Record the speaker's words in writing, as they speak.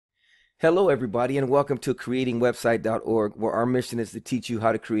Hello everybody and welcome to creatingwebsite.org, where our mission is to teach you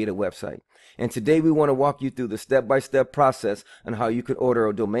how to create a website. And today we want to walk you through the step-by-step process on how you can order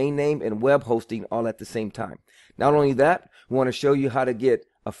a domain name and web hosting all at the same time. Not only that, we want to show you how to get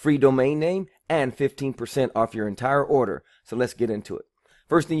a free domain name and 15% off your entire order. So let's get into it.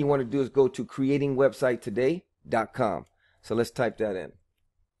 First thing you want to do is go to creatingwebsitetoday.com. So let's type that in.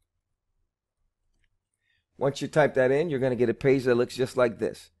 Once you type that in, you're going to get a page that looks just like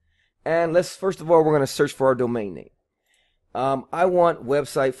this. And let's, first of all, we're going to search for our domain name. I want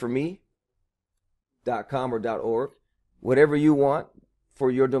websiteforme.com or .org. Whatever you want for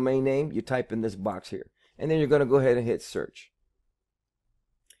your domain name, you type in this box here. And then you're going to go ahead and hit search.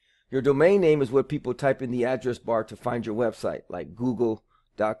 Your domain name is what people type in the address bar to find your website, like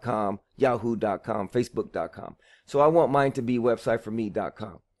google.com, yahoo.com, facebook.com. So I want mine to be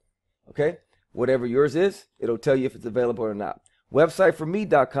websiteforme.com. Okay? Whatever yours is, it'll tell you if it's available or not.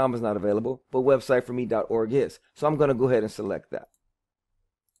 Websiteforme.com is not available, but websiteforme.org is. So I'm going to go ahead and select that.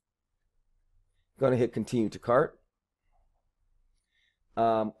 Going to hit continue to cart.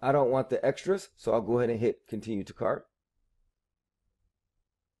 I don't want the extras, so I'll go ahead and hit continue to cart.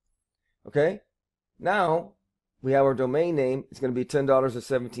 Okay. Now we have our domain name. It's going to be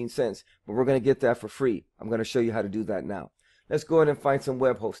 $10.17, but we're going to get that for free. I'm going to show you how to do that now. Let's go ahead and find some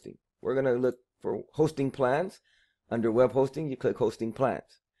web hosting. We're going to look for hosting plans. Under web hosting, you click hosting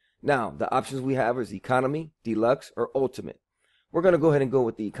plans. Now, the options we have is economy, deluxe, or ultimate. We're going to go ahead and go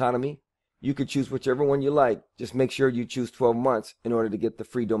with the economy. You could choose whichever one you like. Just make sure you choose 12 months in order to get the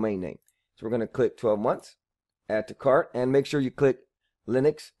free domain name. So we're going to click 12 months, add to cart, and make sure you click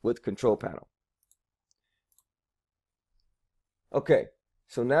Linux with control panel. Okay,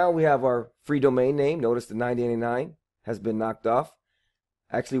 so now we have our free domain name. Notice the $9.99 has been knocked off.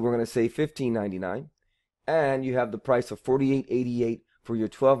 Actually, we're going to say $15.99. And you have the price of $48.88 for your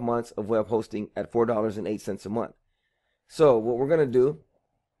 12 months of web hosting at $4.08 a month. So what we're going to do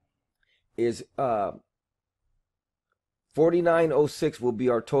is $49.06 will be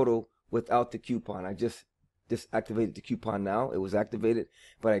our total without the coupon. I just disactivated the coupon now. It was activated,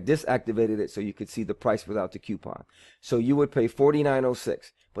 but I disactivated it so you could see the price without the coupon. So you would pay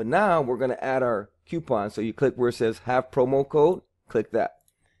 $49.06. But now we're going to add our coupon. So you click where it says have promo code. Click that.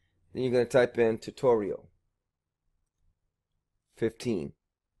 Then you're going to type in tutorial 15.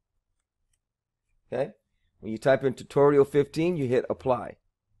 Okay? When you type in tutorial 15, you hit apply.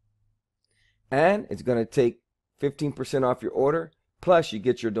 And it's going to take 15% off your order, plus you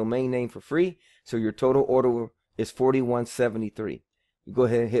get your domain name for free, so your total order is $41.73. You go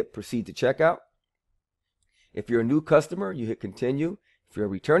ahead and hit proceed to checkout. If you're a new customer, you hit continue. If you're a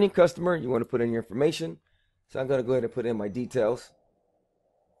returning customer, you want to put in your information. So I'm going to go ahead and put in my details.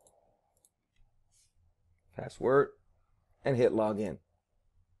 Password, and hit login.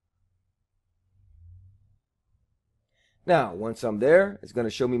 Now, once I'm there, it's going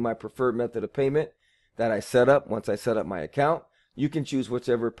to show me my preferred method of payment that I set up. Once I set up my account, you can choose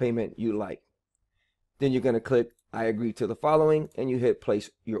whichever payment you like. Then you're going to click I agree to the following, and you hit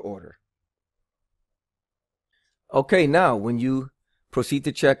place your order. Okay, now when you proceed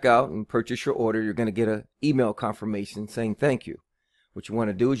to check out and purchase your order, you're going to get an email confirmation saying thank you. What you want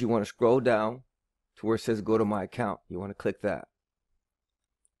to do is you want to scroll down to where it says go to my account. You want to click that.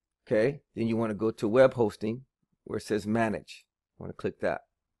 Okay, then you want to go to web hosting where it says manage. You want to click that.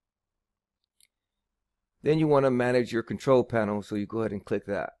 Then you want to manage your control panel, so you go ahead and click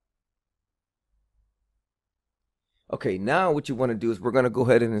that. Okay, now what you want to do is we're going to go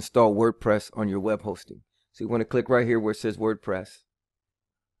ahead and install WordPress on your web hosting. So you want to click right here where it says WordPress.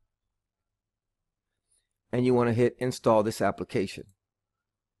 And you want to hit install this application.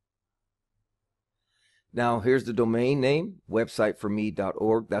 Now, here's the domain name,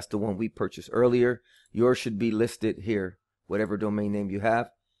 websiteforme.org. That's the one we purchased earlier. Yours should be listed here. Whatever domain name you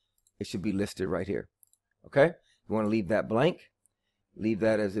have, it should be listed right here. Okay? You want to leave that blank. Leave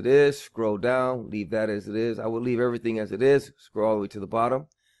that as it is. Scroll down. Leave that as it is. I will leave everything as it is. Scroll all the way to the bottom.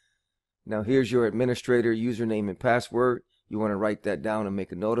 Now, here's your administrator username and password. You want to write that down and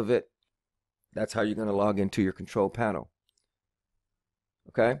make a note of it. That's how you're going to log into your control panel.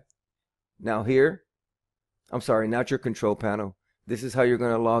 Okay? Now here, I'm sorry, not your control panel. This is how you're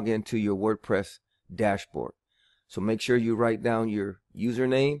going to log into your WordPress dashboard. So make sure you write down your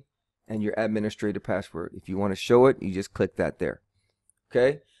username and your administrator password. If you want to show it, you just click that there.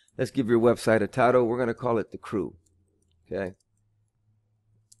 Okay? Let's give your website a title. We're going to call it The Crew. Okay?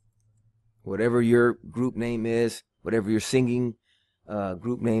 Whatever your group name is, whatever your singing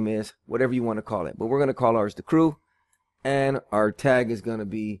group name is, whatever you want to call it. But we're going to call ours The Crew. And our tag is going to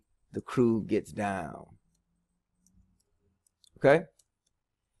be The Crew Gets Down. Okay?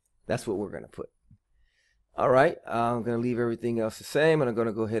 That's what we're going to put. All right, I'm going to leave everything else the same, and I'm going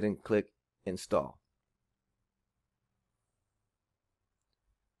to go ahead and click install.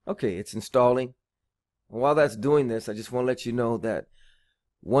 Okay, it's installing. And while that's doing this, I just want to let you know that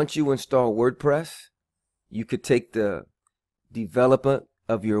once you install WordPress, you could take the development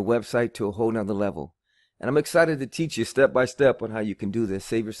of your website to a whole nother level. And I'm excited to teach you step by step on how you can do this.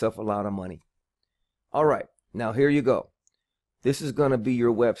 Save yourself a lot of money. All right, now here you go. This is going to be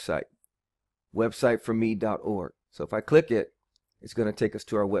your website, websiteforme.org. So if I click it, it's going to take us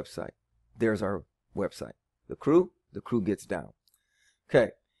to our website. There's our website. The crew gets down.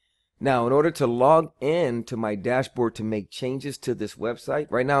 Okay. Now, in order to log in to my dashboard to make changes to this website,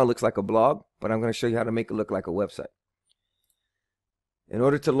 right now it looks like a blog, but I'm going to show you how to make it look like a website. In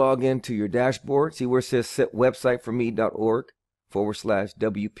order to log into your dashboard, see where it says set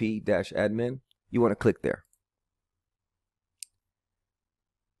websiteforme.org/WP-admin? You want to click there.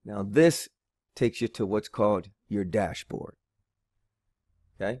 Now, this takes you to what's called your dashboard.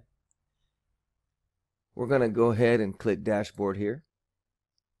 Okay? We're going to go ahead and click dashboard here.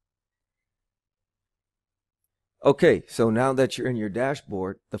 Okay, so now that you're in your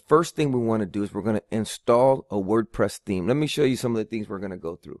dashboard, the first thing we want to do is we're going to install a WordPress theme. Let me show you some of the things we're going to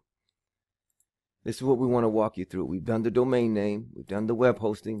go through. This is what we want to walk you through. We've done the domain name, we've done the web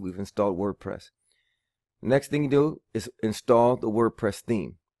hosting, we've installed WordPress. The next thing you do is install the WordPress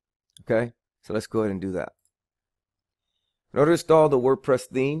theme. Okay, so let's go ahead and do that. In order to install the WordPress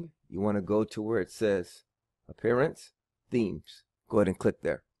theme, you want to go to where it says Appearance, Themes. Go ahead and click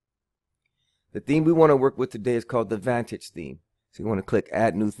there. The theme we want to work with today is called the Vantage theme. So you want to click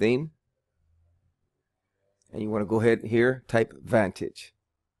Add New Theme. And you want to go ahead here, type Vantage.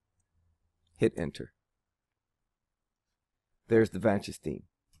 Hit Enter. There's the Vantage theme.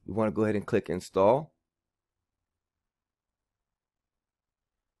 You want to go ahead and click Install.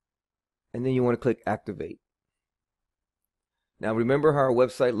 And then you want to click Activate. Now remember how our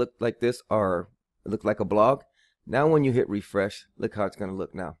website looked like this, or it looked like a blog? Now when you hit refresh, look how it's going to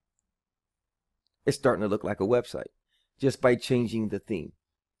look now. It's starting to look like a website just by changing the theme.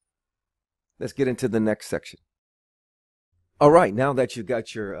 Let's get into the next section. All right, now that you've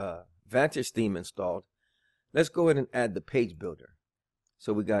got your Vantage theme installed, let's go ahead and add the page builder.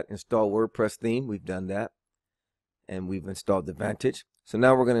 So we got install WordPress theme. We've done that. And we've installed the Vantage. So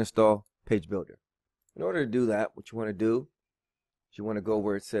now we're going to install page builder. In order to do that, what you want to do is you want to go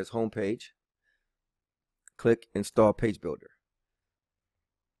where it says home page. Click install page builder.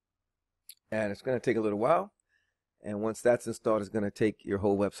 And it's going to take a little while. And once that's installed, it's going to take your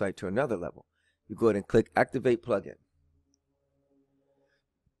whole website to another level. You go ahead and click Activate Plugin.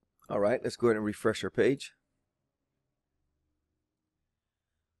 All right, let's go ahead and refresh our page.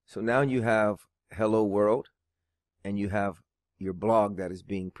 So now you have Hello World, and you have your blog that is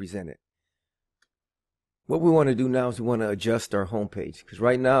being presented. What we want to do now is we want to adjust our home page. Because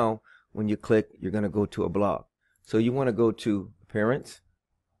right now, when you click, you're going to go to a blog. So you want to go to Appearance.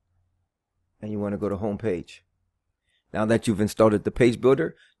 And you want to go to home page. Now that you've installed the page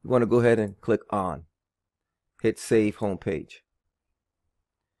builder, you want to go ahead and click on. Hit save home page.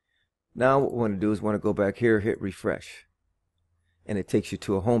 Now what we want to do is want to go back here, hit refresh. And it takes you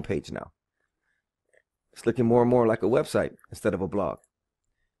to a home page now. It's looking more and more like a website instead of a blog.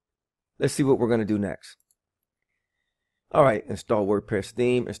 Let's see what we're going to do next. All right, install WordPress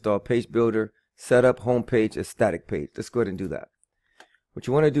theme, install page builder, set up home page as static page. Let's go ahead and do that. What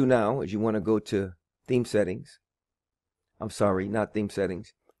you want to do now is you want to go to theme settings. I'm sorry, not theme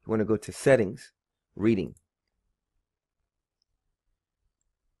settings. You want to go to settings, reading.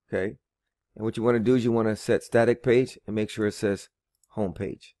 Okay. And what you want to do is you want to set static page and make sure it says home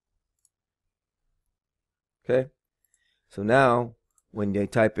page. Okay. So now when they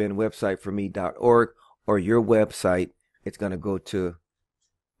type in websiteforme.org or your website, it's going to go to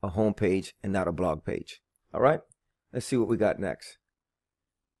a home page and not a blog page. All right. Let's see what we got next.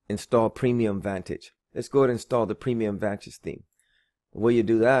 Install Premium Vantage. Let's go ahead and install the Premium Vantage theme. The way you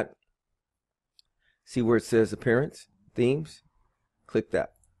do that, see where it says Appearance, Themes, click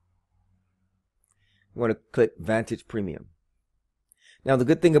that. You want to click Vantage Premium. Now the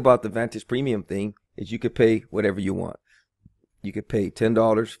good thing about the Vantage Premium theme is you could pay whatever you want. You could pay $10,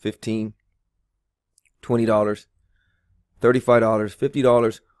 $15, $20, $35,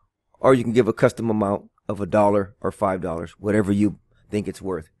 $50, or you can give a custom amount of $1 or $5, whatever you think it's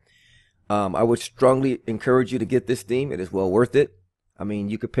worth. I would strongly encourage you to get this theme. It is well worth it. I mean,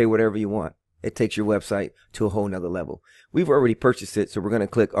 you could pay whatever you want. It takes your website to a whole nother level. We've already purchased it, so we're going to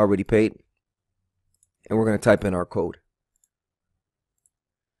click Already Paid, and we're going to type in our code.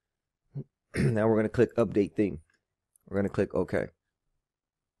 Now we're going to click Update Theme. We're going to click OK.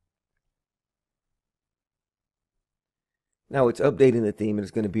 Now it's updating the theme and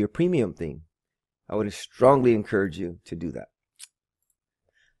it's going to be a premium theme. I would strongly encourage you to do that.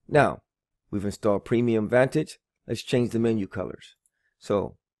 Now, we've installed Premium Vantage. Let's change the menu colors.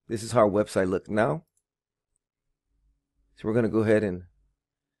 So this is how our website looks now. So we're going to go ahead and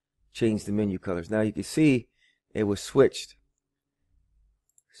change the menu colors. Now you can see it was switched.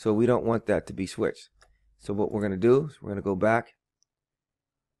 So we don't want that to be switched. So what we're going to do is we're going to go back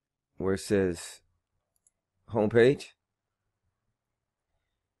where it says homepage.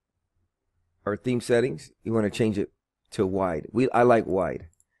 Our theme settings, you want to change it to wide. I like wide.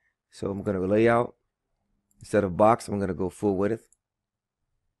 So I'm going to layout. Instead of box, I'm going to go full width.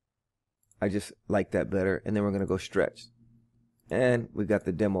 I just like that better. And then we're going to go stretch. And we got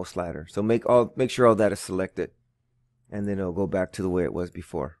the demo slider. So make sure all that is selected. And then it'll go back to the way it was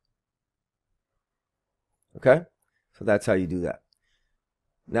before. Okay? So that's how you do that.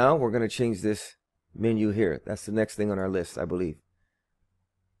 Now we're going to change this menu here. That's the next thing on our list, I believe.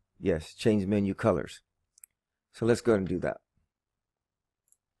 Yes, change menu colors. So let's go ahead and do that.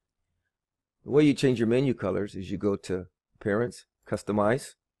 The way you change your menu colors is you go to Appearance,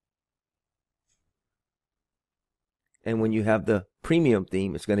 Customize. And when you have the premium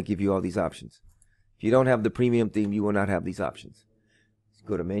theme, it's going to give you all these options. If you don't have the premium theme, you will not have these options. So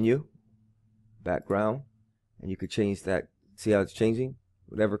go to Menu, Background, and you could change that. See how it's changing?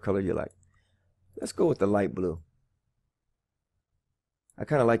 Whatever color you like. Let's go with the light blue. I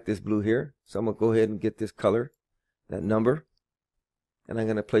kind of like this blue here, so I'm going to go ahead and get this color, that number, and I'm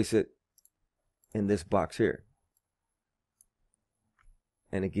going to place it in this box here.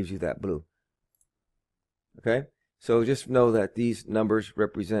 And it gives you that blue. Okay? So just know that these numbers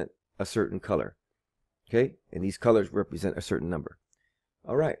represent a certain color. Okay? And these colors represent a certain number.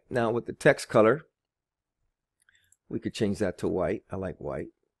 All right. Now with the text color, we could change that to white. I like white.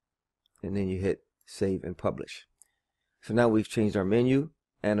 And then you hit Save and Publish. So now we've changed our menu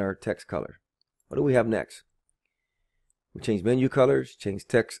and our text color. What do we have next? We change menu colors, change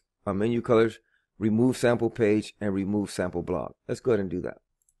text on menu colors, remove sample page, and remove sample blog. Let's go ahead and do that.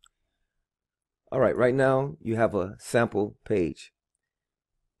 All right, right now you have a sample page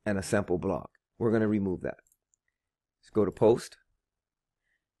and a sample blog. We're going to remove that. Let's go to Post.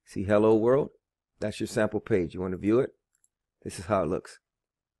 See Hello World? That's your sample page. You want to view it? This is how it looks.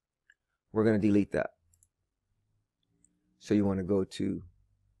 We're going to delete that. So you want to go to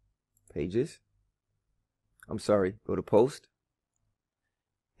Pages. Go to Post.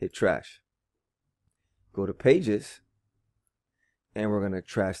 Hit Trash. Go to Pages. And we're going to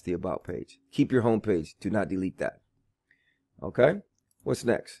trash the About page. Keep your home page. Do not delete that. Okay? What's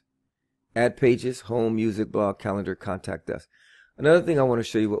next? Add pages, home, music, blog, calendar, contact us. Another thing I want to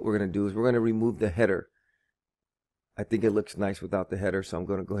show you what we're going to do is we're going to remove the header. I think it looks nice without the header, so I'm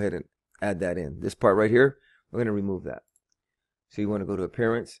going to go ahead and add that in. This part right here, we're going to remove that. So you want to go to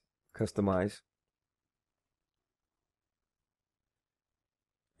Appearance, Customize.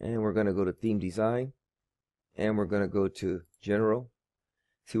 And we're going to go to Theme Design. And we're going to go to General.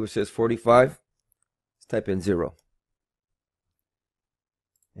 See where it says 45? Let's type in 0.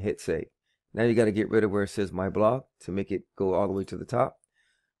 And hit Save. Now you got to get rid of where it says My Blog to make it go all the way to the top.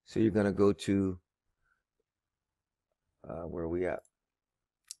 So you're going to go to, where are we at?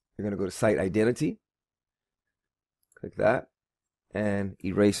 You're going to go to Site Identity. Click that. And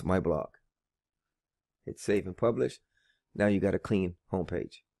erase My Blog. Hit Save and Publish. Now you got a clean home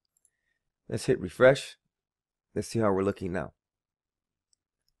page. Let's hit refresh. Let's see how we're looking now.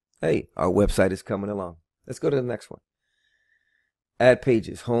 Hey, our website is coming along. Let's go to the next one. Add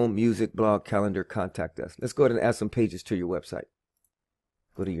pages, home, music, blog, calendar, contact us. Let's go ahead and add some pages to your website.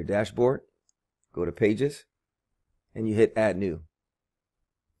 Go to your dashboard, go to Pages, and you hit Add New.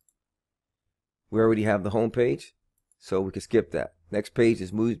 We already have the home page, so we can skip that. Next page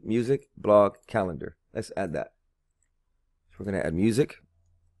is music, blog, calendar. Let's add that. So we're going to add music.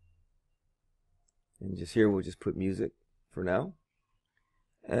 And just here, we'll just put music for now.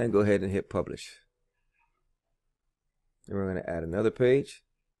 And go ahead and hit Publish. And we're going to add another page.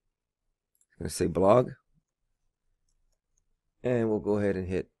 It's going to say blog. And we'll go ahead and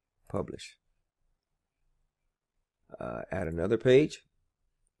hit Publish. Add another page.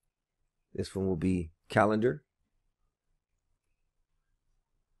 This one will be calendar.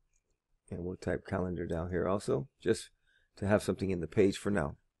 And we'll type calendar down here also, just to have something in the page for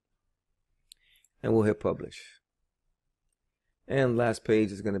now. And we'll hit Publish. And last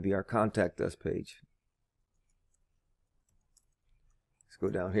page is going to be our Contact Us page. Let's go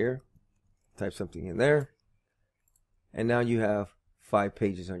down here, type something in there. And now you have 5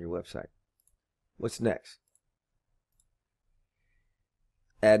 pages on your website. What's next?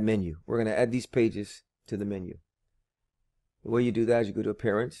 Add menu. We're going to add these pages to the menu. The way you do that is you go to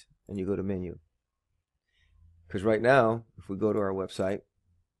Appearance and you go to Menu. Because right now, if we go to our website,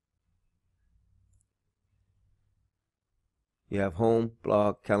 you have Home,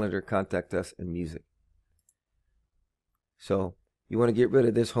 Blog, Calendar, Contact Us, and Music. So you want to get rid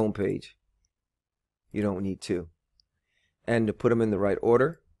of this home page. You don't need to. And to put them in the right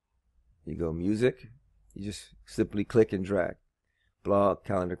order, you go Music. You just simply click and drag. Blog,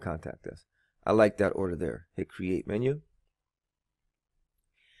 Calendar, Contact Us. I like that order there. Hit Create Menu.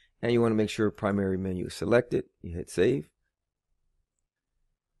 And you want to make sure Primary Menu is selected. You hit Save.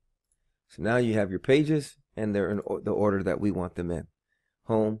 So now you have your pages, and they're in the order that we want them in.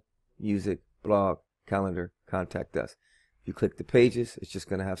 Home, Music, Blog, Calendar, Contact Us. If you click the pages, it's just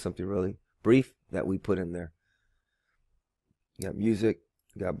going to have something really brief that we put in there. You got Music,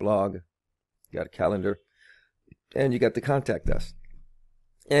 you got Blog, you got a Calendar, and you got the Contact Us.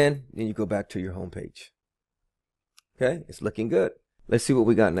 And then you go back to your home page. Okay, it's looking good. Let's see what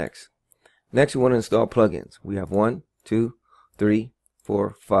we got next. Next, we want to install plugins. We have 1, 2, 3,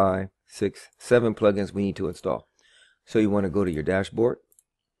 4, 5, 6, 7 plugins we need to install. So you want to go to your dashboard,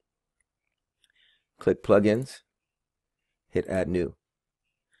 click Plugins, hit Add New.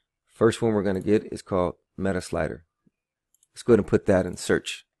 First one we're going to get is called Meta Slider. Let's go ahead and put that in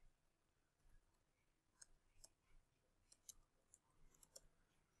search.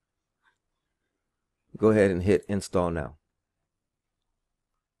 Go ahead and hit Install Now.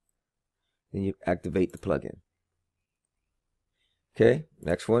 Then you activate the plugin. Okay,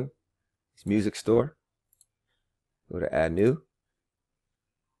 next one is Music Store. Go to Add New.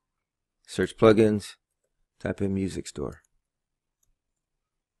 Search Plugins. Type in Music Store.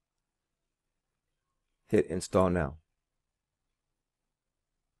 Hit Install Now.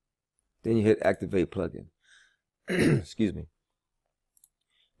 Then you hit Activate Plugin. Excuse me.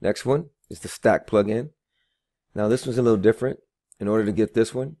 Next one is the Stack plugin. Now this one's a little different. In order to get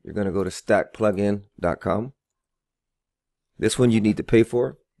this one, you're going to go to stackplugin.com. This one you need to pay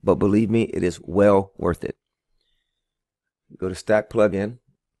for, but believe me, it is well worth it. You go to Stack Plugin,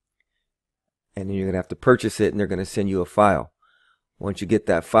 and then you're going to have to purchase it, and they're going to send you a file. Once you get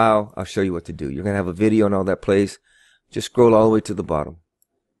that file, I'll show you what to do. You're going to have a video and all that plays. Just scroll all the way to the bottom.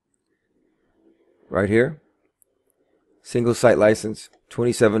 Right here, single site license,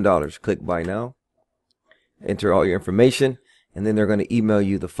 $27. Click Buy Now. Enter all your information, and then they're going to email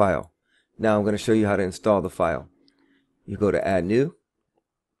you the file. Now I'm going to show you how to install the file. You go to Add New,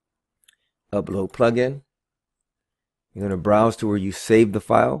 Upload Plugin. You're going to browse to where you saved the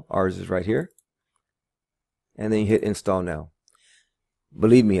file. Ours is right here. And then you hit Install Now.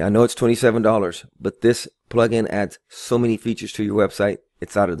 Believe me, I know it's $27, but this plugin adds so many features to your website,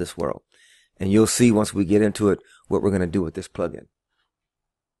 it's out of this world. And you'll see once we get into it what we're going to do with this plugin.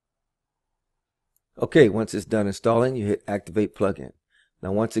 Okay, once it's done installing, you hit Activate Plugin.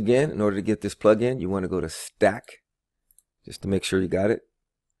 Now once again, in order to get this plugin, you want to go to Stack, just to make sure you got it,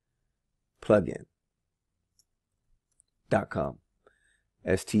 plugin.com.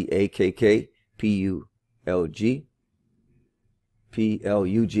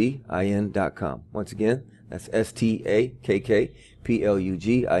 stackplugin.com. Once again, that's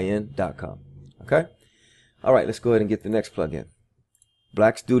stackplugin.com. Okay? All right, let's go ahead and get the next plugin.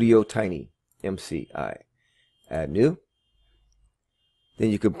 Black Studio Tiny, MCI. Add New. Then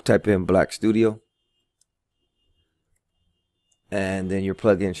you could type in Black Studio. And then your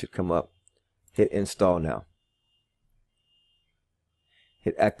plugin should come up. Hit Install Now.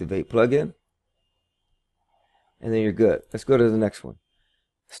 Hit Activate Plugin. And then you're good. Let's go to the next one.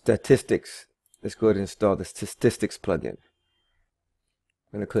 Statistics. Let's go ahead and install the Statistics plugin.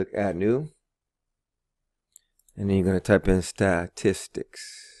 I'm going to click Add New. And then you're going to type in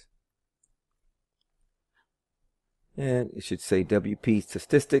Statistics. And it should say WP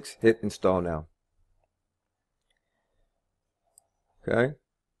Statistics. Hit Install Now. Okay.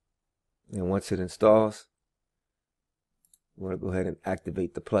 And once it installs, you want to go ahead and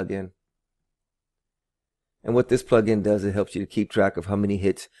activate the plugin. And what this plugin does, it helps you to keep track of how many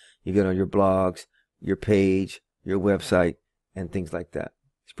hits you get on your blogs, your page, your website, and things like that.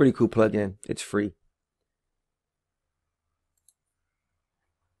 It's a pretty cool plugin. It's free.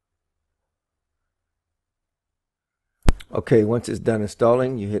 Okay, once it's done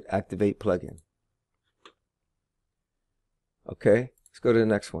installing, you hit Activate Plugin. Okay, let's go to the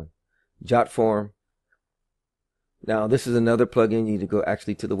next one. Jotform. Now, this is another plugin. You need to go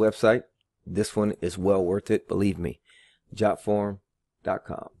actually to the website. This one is well worth it, believe me.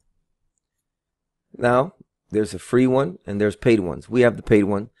 Jotform.com. Now, there's a free one and there's paid ones. We have the paid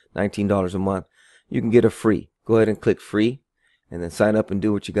one, $19 a month. You can get a free. Go ahead and click free and then sign up and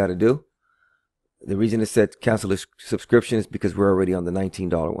do what you got to do. The reason it said cancel this subscription is because we're already on the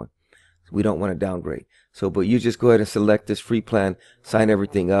 $19 one. We don't want to downgrade. So, but you just go ahead and select this free plan, sign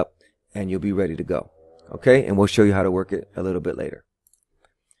everything up, and you'll be ready to go. Okay, and we'll show you how to work it a little bit later.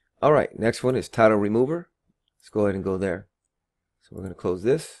 All right, next one is title remover. Let's go ahead and go there. So we're going to close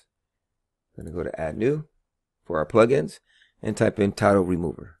this. We're going to go to add new for our plugins and type in title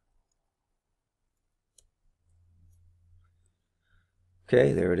remover.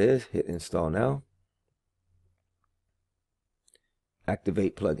 Okay, there it is. Hit install now.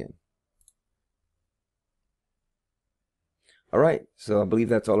 Activate plugin. All right, so I believe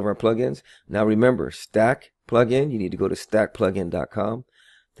that's all of our plugins. Now remember, Stack plugin, you need to go to stackplugin.com.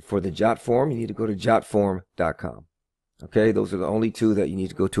 For the Jot form, you need to go to jotform.com. Okay, those are the only two that you need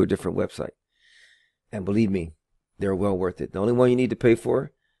to go to a different website. And believe me, they're well worth it. The only one you need to pay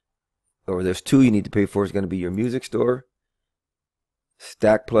for, or there's two you need to pay for, is going to be your music store,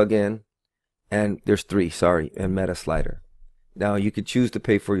 Stack plugin, and there's three, sorry, and Meta Slider. Now you could choose to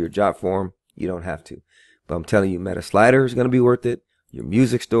pay for your Jot form. You don't have to. But I'm telling you, Meta Slider is going to be worth it. Your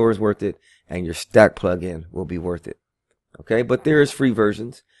music store is worth it. And your Stack plugin will be worth it. Okay, but there is free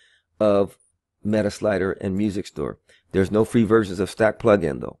versions of Meta Slider and Music Store. There's no free versions of Stack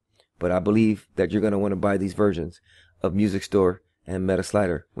plugin though. But I believe that you're going to want to buy these versions of Music Store and Meta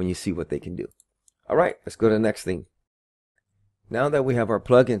Slider when you see what they can do. All right, let's go to the next thing. Now that we have our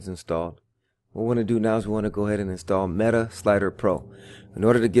plugins installed, what we want to do now is we want to go ahead and install Meta Slider Pro. In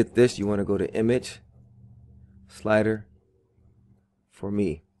order to get this, you want to go to Image, Slider for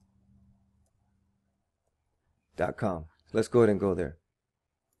me.com. Let's go ahead and go there.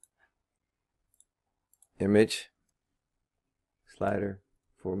 Image, Slider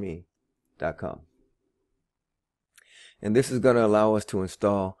for me.com. And this is going to allow us to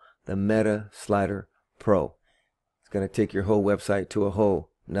install the Meta Slider Pro. It's going to take your whole website to a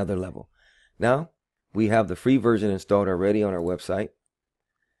whole another level. Now, we have the free version installed already on our website,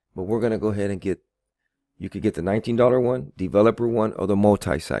 but we're going to go ahead and you could get the $19 one, developer one, or the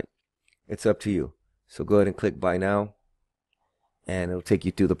multi-site. It's up to you. So go ahead and click buy now, and it'll take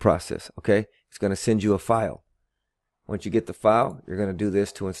you through the process, okay? It's going to send you a file. Once you get the file, you're going to do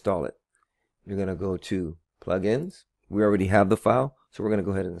this to install it. You're going to go to plugins. We already have the file, so we're going to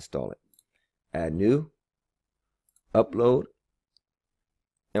go ahead and install it. Add new, upload,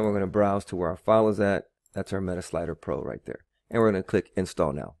 and we're going to browse to where our file is at. That's our Meta Slider Pro right there. And we're going to click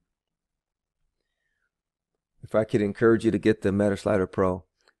install now. If I could encourage you to get the Meta Slider Pro,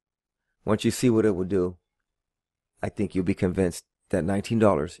 once you see what it will do, I think you'll be convinced that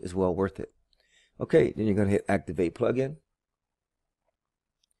 $19 is well worth it. Okay, then you're going to hit activate plugin.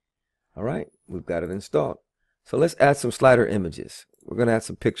 All right, we've got it installed. So let's add some slider images. We're going to add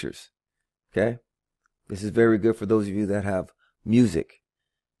some pictures. Okay, this is very good for those of you that have music,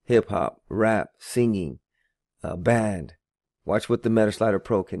 hip hop, rap, singing, band. Watch what the Meta Slider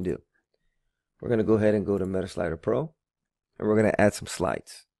Pro can do. We're going to go ahead and go to Meta Slider Pro, and we're going to add some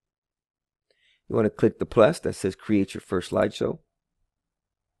slides. You want to click the plus that says create your first slideshow.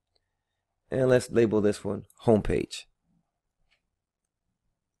 And let's label this one homepage.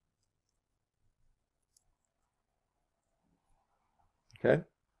 Okay.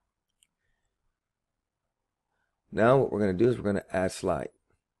 Now what we're going to do is we're going to add slide.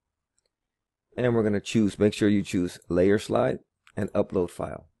 And we're going to make sure you choose layer slide and upload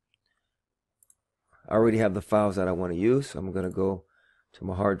file. I already have the files that I want to use, so I'm going to go to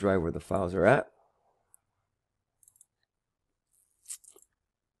my hard drive where the files are at.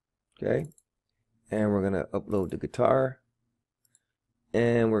 Okay, and we're going to upload the guitar,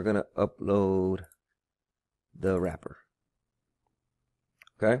 and we're going to upload the rapper.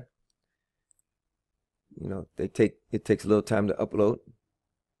 Okay, you know, it takes a little time to upload.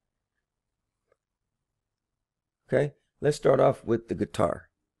 Okay, let's start off with the guitar.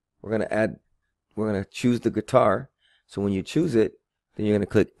 We're going to choose the guitar. So when you choose it, then you're going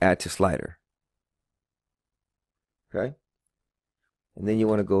to click add to slider. Okay, and then you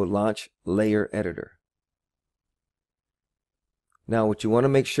want to go launch layer editor. Now what you want to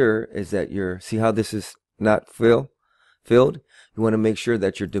make sure is that see how this is not filled? You want to make sure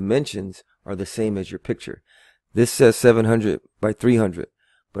that your dimensions are the same as your picture. This says 700 by 300,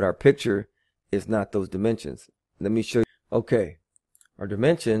 but our picture is not those dimensions. Let me show you. Okay, our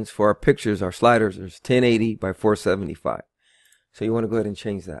dimensions for our pictures, our sliders, is 1080 by 475. So you want to go ahead and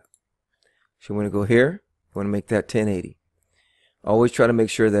change that. So you want to go here, you want to make that 1080. Always try to make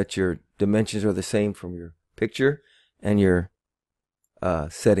sure that your dimensions are the same from your picture and your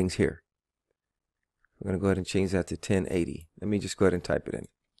settings here. We're going to go ahead and change that to 1080. Let me just go ahead and type it in.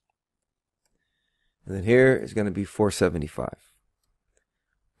 And then here is going to be 475.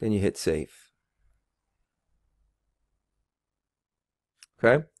 Then you hit save.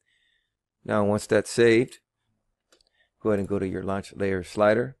 Okay. Now once that's saved, go ahead and go to your launch layer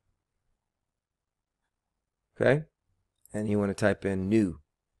slider. Okay. And you want to type in new.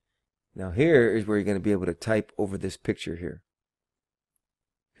 Now here is where you're going to be able to type over this picture here.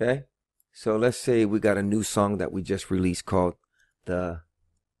 Okay. So let's say we got a new song that we just released called The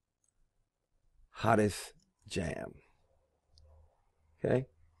Hottest Jam. Okay.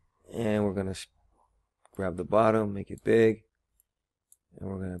 And we're going to grab the bottom, make it big. And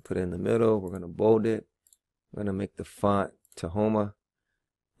we're going to put it in the middle. We're going to bold it. We're going to make the font Tahoma.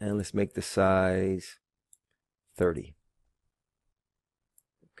 And let's make the size 30.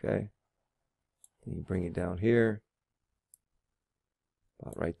 Okay. And you bring it down here.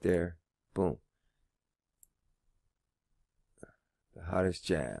 About right there. Boom. The Hottest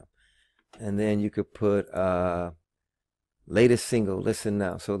Jam. And then you could put latest single, listen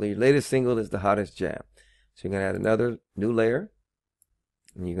now. So the latest single is The Hottest Jam. So you're going to add another new layer.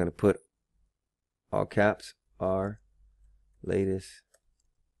 And you're going to put all caps, our latest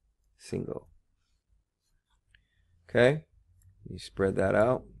single. Okay. You spread that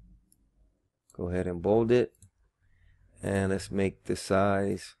out. Go ahead and bold it. And let's make the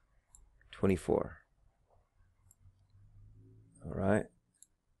size 24. All right.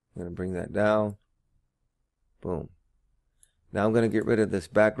 I'm going to bring that down. Boom. Now I'm going to get rid of this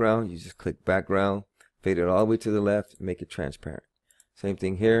background. You just click background, fade it all the way to the left, and make it transparent. Same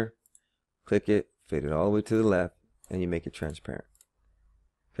thing here. Click it, fade it all the way to the left, and you make it transparent.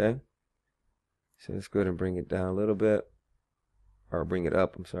 Okay? So let's go ahead and bring it down a little bit. Or bring it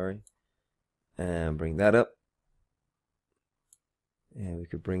up, I'm sorry. And bring that up. And we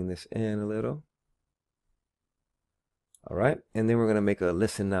could bring this in a little. All right. And then we're going to make a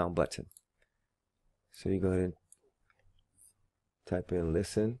listen now button. So you go ahead and type in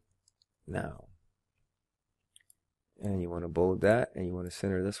listen now. And you want to bold that. And you want to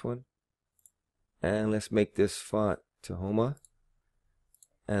center this one. And let's make this font Tahoma.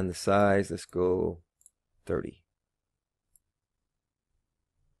 And the size, let's go 30.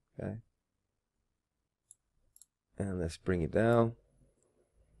 Okay. And let's bring it down.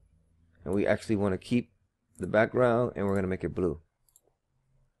 And we actually want to keep the background, and we're going to make it blue.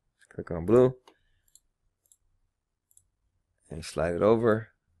 Click on blue. And slide it over.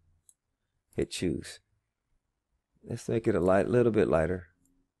 Hit choose. Let's make it a little bit lighter.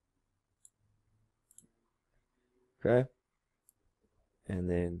 Okay. And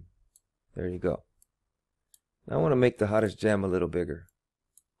then there you go. Now I want to make the Hottest Jam a little bigger.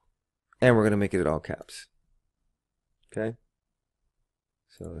 And we're going to make it all caps. Okay.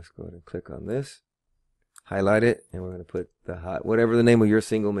 So let's go ahead and click on this. Highlight it. And we're going to put whatever the name of your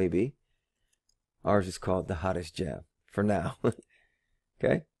single may be. Ours is called The Hottest Jam for now.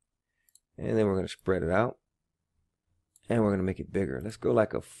 Okay. And then we're going to spread it out. And we're going to make it bigger. Let's go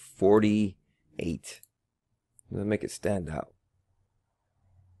like a 48. Let's make it stand out.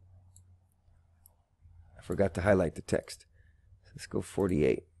 I forgot to highlight the text. Let's go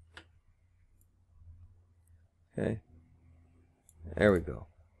 48. Okay. There we go.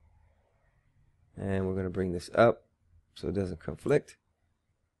 And we're going to bring this up so it doesn't conflict.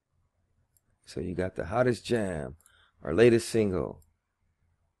 So you got The Hottest Jam, our latest single.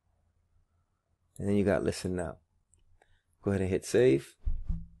 And then you got listen now. Go ahead and hit save.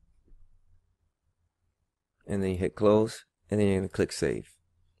 And then you hit close. And then you're going to click save.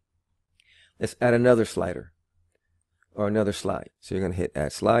 Let's add another slider. Or another slide. So you're going to hit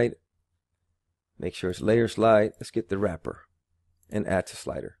add slide. Make sure it's layer slide. Let's get the wrapper. And add to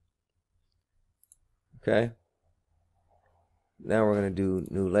slider. Okay. Now we're going to do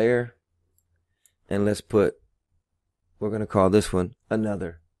new layer. And let's put, we're going to call this one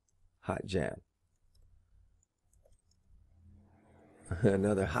another hot jam.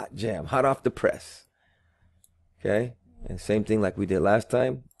 Another hot jam, hot off the press. Okay. And same thing like we did last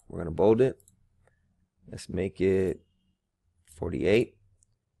time. We're going to bold it. Let's make it 48.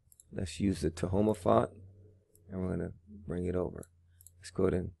 Let's use the Tahoma font. And we're going to bring it over. Let's go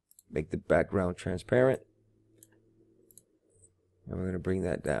ahead and make the background transparent. And we're going to bring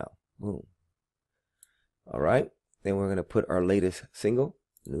that down. Boom. All right. Then we're going to put our latest single.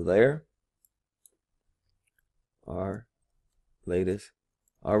 New layer. Our latest.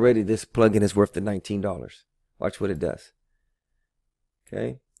 Already this plugin is worth the $19. Watch what it does.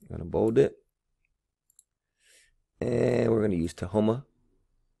 Okay. I'm going to bold it. And we're going to use Tahoma.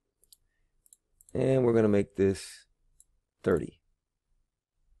 And we're going to make this 30.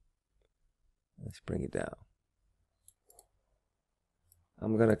 Let's bring it down.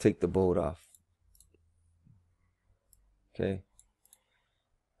 I'm going to take the bold off. Okay.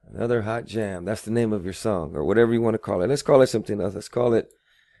 Another hot jam. That's the name of your song, or whatever you want to call it. Let's call it something else. Let's call it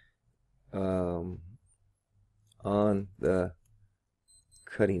On the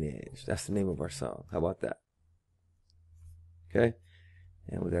Cutting Edge. That's the name of our song. How about that? Okay.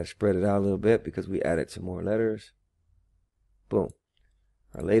 And we got to spread it out a little bit because we added some more letters. Boom.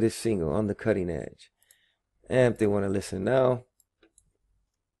 Our latest single, On the Cutting Edge. And if they want to listen now,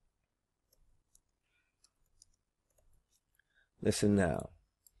 listen now.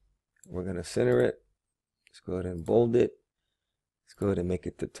 We're going to center it. Let's go ahead and bold it. Let's go ahead and make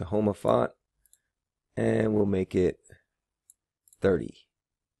it the Tahoma font. And we'll make it 30.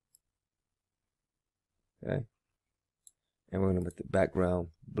 Okay. And we're going to put the background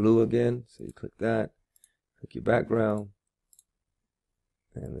blue again. So you click that. Click your background.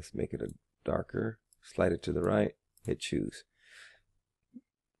 And let's make it a darker. Slide it to the right. Hit choose.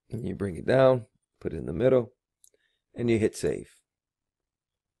 And you bring it down. Put it in the middle. And you hit save.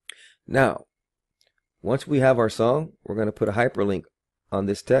 Now, once we have our song, we're going to put a hyperlink on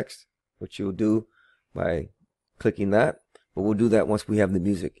this text, which you'll do by clicking that. But we'll do that once we have the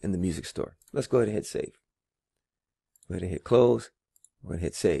music in the music store. Let's go ahead and hit save. Go ahead and hit close. We're going to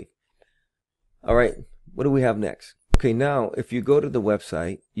hit save. All right, what do we have next? Okay, now if you go to the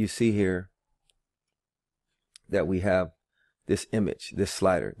website, you see here that we have this image, this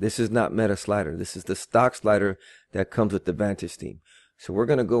slider. This is not Meta Slider. This is the stock slider that comes with the Vantage theme. So we're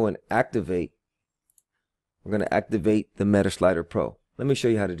going to go and activate. We're going to activate the Meta Slider Pro. Let me show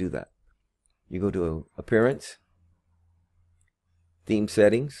you how to do that. You go to Appearance, Theme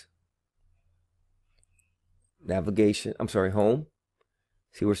Settings, Navigation, Home.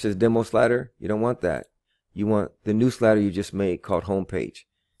 See where it says Demo Slider? You don't want that. You want the new slider you just made called Home Page.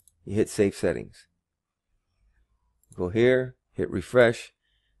 You hit Save Settings. Go here, hit Refresh.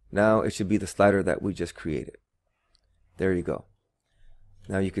 Now it should be the slider that we just created. There you go.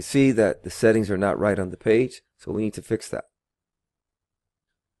 Now you can see that the settings are not right on the page, so we need to fix that.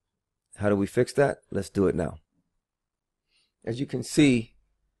 How do we fix that? Let's do it now. As you can see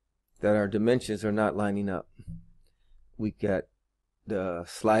that our dimensions are not lining up. We got the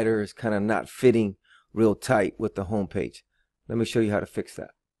slider is kind of not fitting real tight with the home page. Let me show you how to fix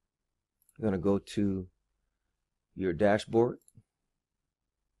that. You're going to go to your dashboard,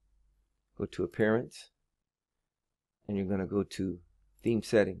 go to Appearance, and you're going to go to Theme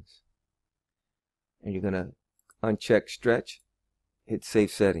Settings, and you're going to uncheck Stretch, hit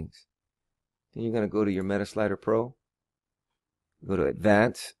Save Settings. Then you're going to go to your Meta Slider Pro, go to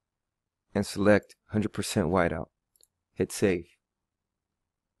Advanced, and select 100% whiteout. Hit Save.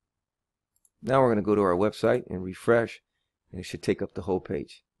 Now we're going to go to our website and refresh, and it should take up the whole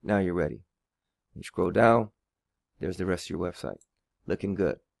page. Now you're ready. You scroll down, there's the rest of your website. Looking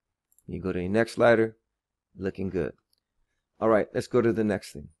good. You go to your next slider, looking good. All right, let's go to the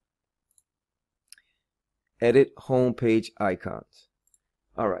next thing. Edit home page icons.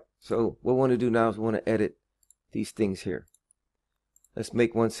 All right, so what we want to do now is we want to edit these things here. Let's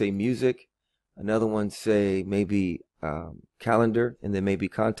make one say music, another one say maybe calendar, and then maybe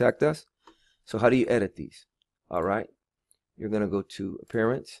contact us. So how do you edit these? All right, you're going to go to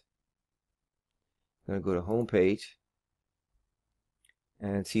Appearance. You're going to go to Home Page.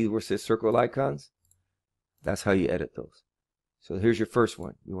 And see where it says circle icons? That's how you edit those. So here's your first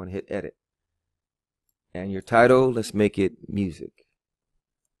one. You want to hit Edit. And your title, let's make it Music,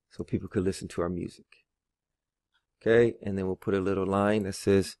 so people could listen to our music. Okay, and then we'll put a little line that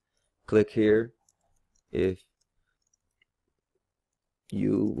says, click here if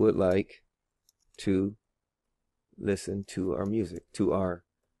you would like to listen to our music, to our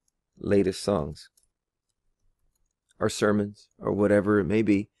latest songs, our sermons, or whatever it may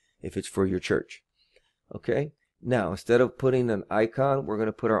be, if it's for your church. Okay, now instead of putting an icon, we're going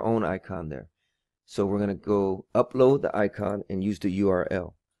to put our own icon there. So we're going to go upload the icon and use the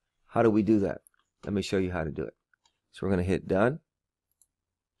URL. How do we do that? Let me show you how to do it. So we're going to hit Done.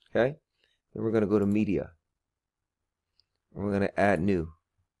 Okay, then we're going to go to Media. And we're going to add New.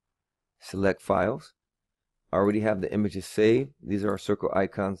 Select Files. I already have the images saved. These are our circle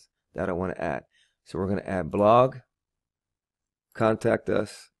icons that I want to add. So we're going to add Blog, Contact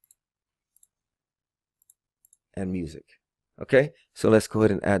Us, and Music. Okay, so let's go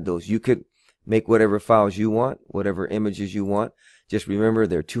ahead and add those. You could make whatever files you want, whatever images you want. Just remember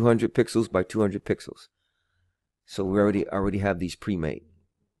they're 200 pixels by 200 pixels. So we already have these pre-made.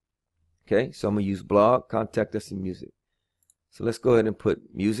 Okay, so I'm going to use Blog, Contact Us, and Music. So let's go ahead and put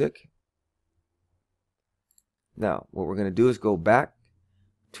Music. Now, what we're going to do is go back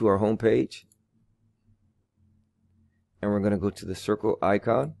to our home page. And we're going to go to the circle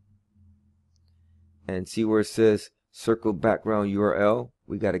icon. And see where it says circle background URL.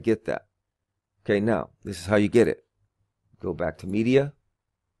 We got to get that. Okay, now this is how you get it. Go back to media,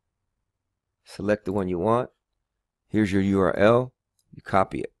 select the one you want. Here's your URL. You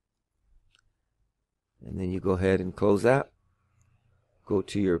copy it, and then you go ahead and close that. Go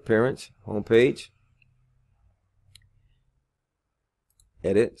to your appearance homepage,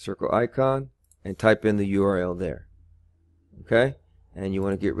 edit circle icon, and type in the URL there. Okay, and you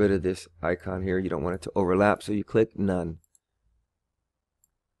want to get rid of this icon here. You don't want it to overlap, so you click none.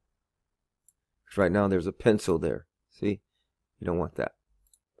 Right now there's a pencil there. See, you don't want that.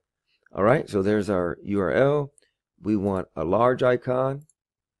 All right, so there's our URL. We want a large icon,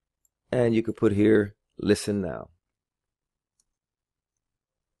 and you could put here listen now.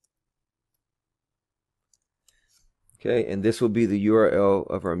 Okay, and this will be the URL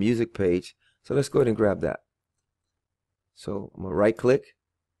of our music page. So let's go ahead and grab that. So I'm going to right click,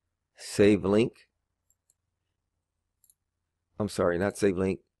 save link. I'm sorry, not save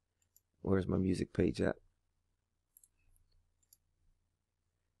link. Where's my music page at?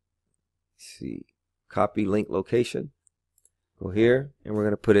 Let's see, copy link location. Go here, and we're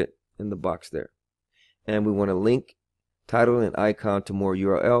going to put it in the box there. And we want to link title and icon to more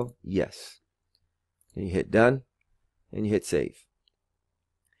URL. Yes. And you hit done, and you hit save.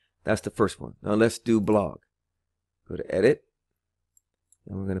 That's the first one. Now let's do blog. Go to edit,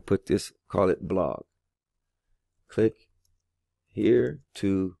 and we're going to put this, call it blog. Click here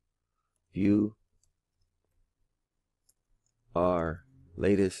to view our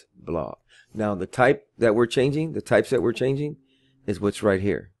latest blog. Now the type that we're changing, the types that we're changing is what's right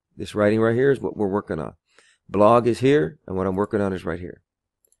here. This writing right here is what we're working on. Blog is here, and what I'm working on is right here.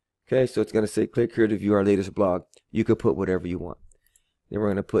 Okay, so it's going to say click here to view our latest blog. You could put whatever you want. Then we're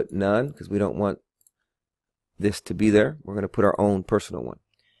going to put none because we don't want this to be there. We're going to put our own personal one.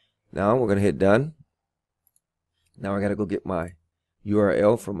 Now we're going to hit done. Now I got to go get my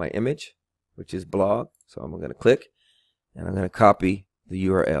URL for my image, which is blog. So I'm going to click, and I'm going to copy the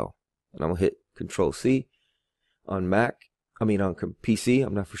URL, and I'm going to hit Control C on Mac. I mean on PC.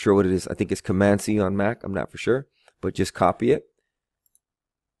 I'm not for sure what it is. I think it's Command C on Mac. I'm not for sure, but just copy it.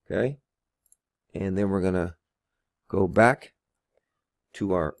 Okay, and then we're going to go back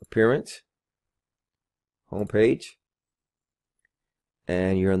to our appearance homepage,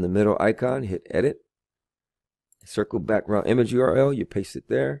 and you're in the middle icon. Hit edit, circle background image URL. You paste it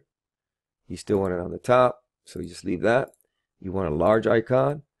there. You still want it on the top, so you just leave that. You want a large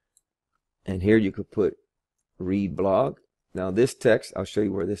icon, and here you could put read blog. Now this text, I'll show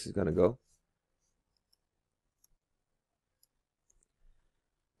you where this is going to go.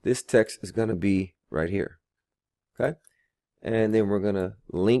 This text is going to be right here. Okay, and then we're going to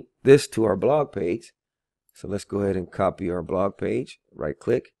link this to our blog page. So let's go ahead and copy our blog page. Right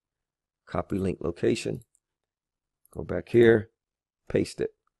click, copy link location. Go back here, paste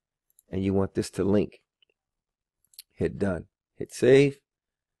it, and you want this to link. Hit done. Hit save.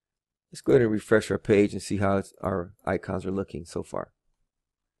 Let's go ahead and refresh our page and see how our icons are looking so far.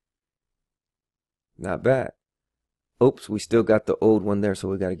 Not bad. Oops, we still got the old one there, so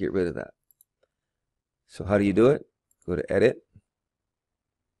we got to get rid of that. So how do you do it? Go to edit.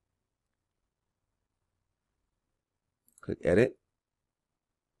 Click edit.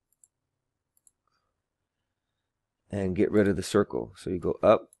 And get rid of the circle. So you go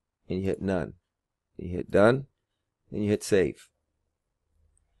up and you hit none. You hit done. Then you hit save.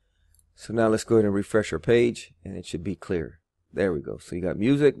 So now let's go ahead and refresh our page, and it should be clear. There we go. So you got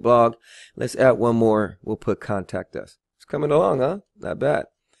music, blog. Let's add one more. We'll put contact us. It's coming along, huh? Not bad.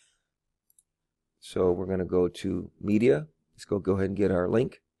 So we're going to go to media. Let's go ahead and get our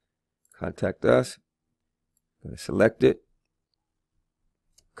link. Contact us. I'm going to select it.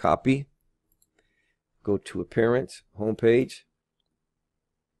 Copy. Go to appearance, homepage.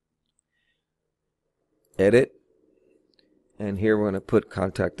 Edit. And here we're going to put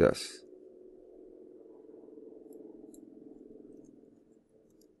contact us.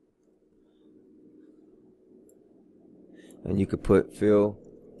 And you could put feel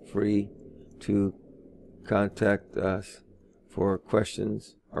free to contact us for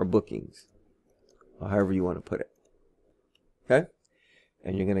questions or bookings, or however you want to put it. Okay?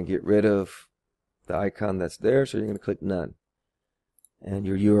 And you're going to get rid of the icon that's there, so you're going to click none. And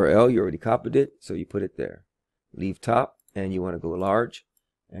your URL, you already copied it, so you put it there. Leave top, and you want to go large,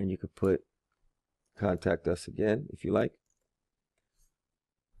 and you could put contact us again if you like.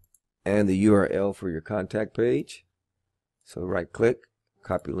 And the URL for your contact page. So right click,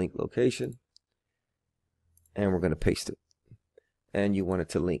 copy link location, and we're going to paste it. And you want it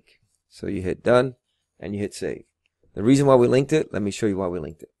to link. So you hit done, and you hit save. The reason why we linked it, let me show you why we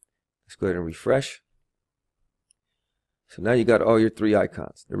linked it. Let's go ahead and refresh. So now you got all your 3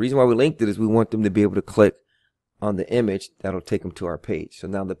 icons. The reason why we linked it is we want them to be able to click on the image. That'll take them to our page. So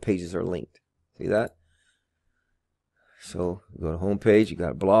now the pages are linked. See that? So go to home page. You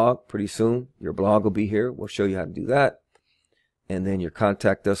got a blog. Pretty soon your blog will be here. We'll show you how to do that. And then your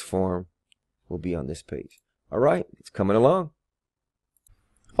contact us form will be on this page. All right, it's coming along.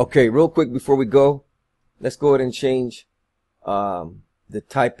 Okay, real quick before we go, let's go ahead and change the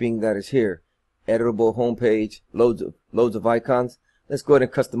typing that is here. Editable homepage, loads of icons. Let's go ahead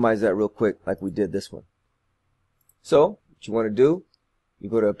and customize that real quick like we did this one. So what you want to do, you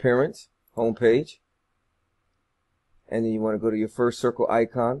go to Appearance, Homepage, and then you want to go to your first circle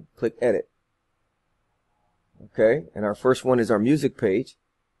icon, click Edit. Okay, and our first one is our music page.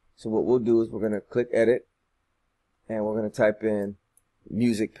 So what we'll do is we're going to click Edit, and we're going to type in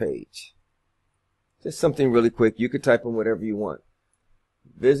music page. Just something really quick. You could type in whatever you want.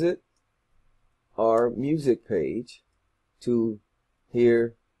 Visit our music page to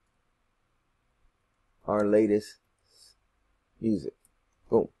hear our latest music.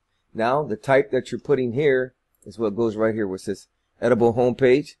 Boom. Now the type that you're putting here is what goes right here where it says editable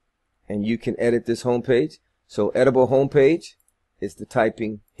homepage, and you can edit this homepage. So editable homepage is the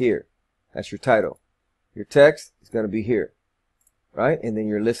typing here. That's your title. Your text is going to be here, right? And then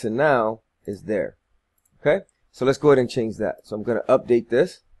your listen now is there. Okay, so let's go ahead and change that. So I'm going to update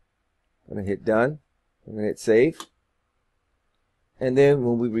this. I'm going to hit done. I'm going to hit save. And then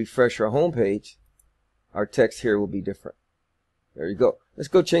when we refresh our home page, our text here will be different. There you go. Let's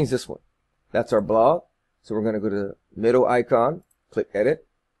go change this one. That's our blog. So we're going to go to the middle icon, click edit,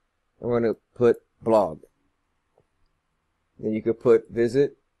 and we're going to put blog. Then you could put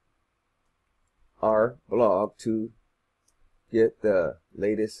visit our blog to get the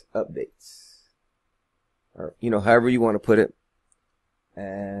latest updates. Or, however you want to put it.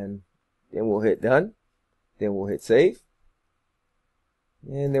 And then we'll hit done. Then we'll hit save.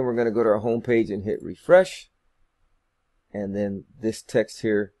 And then we're going to go to our home page and hit refresh. And then this text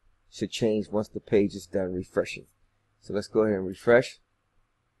here should change once the page is done refreshing. So let's go ahead and refresh.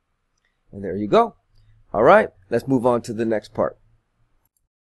 And there you go. All right, let's move on to the next part.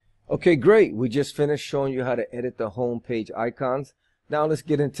 Okay, great. We just finished showing you how to edit the home page icons. Now let's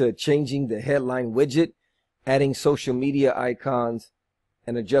get into changing the headline widget, adding social media icons,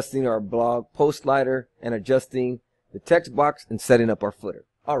 and adjusting our blog post slider, and adjusting the text box, and setting up our footer.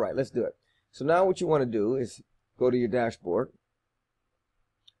 All right, let's do it. So now what you want to do is go to your dashboard.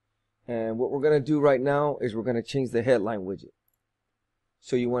 And what we're going to do right now is we're going to change the headline widget.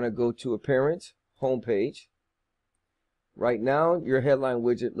 So you want to go to Appearance, Home Page. Right now, your headline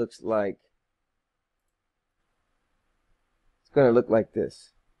widget looks like, it's going to look like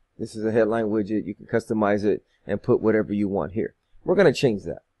this. This is a headline widget. You can customize it and put whatever you want here. We're going to change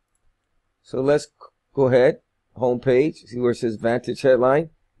that. So let's go ahead, home page, see where it says Vantage Headline.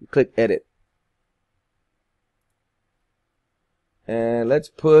 You click Edit. And let's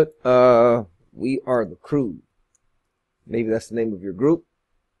put, We Are the Crew. Maybe that's the name of your group.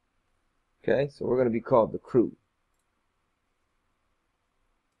 Okay, so we're going to be called The Crew.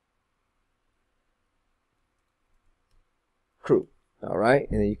 Crew. All right,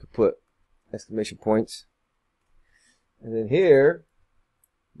 and then you can put exclamation points. And then here,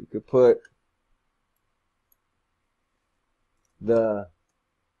 you could put the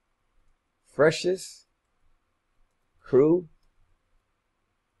freshest crew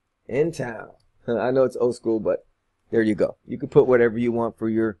in town. I know it's old school, but there you go. You can put whatever you want for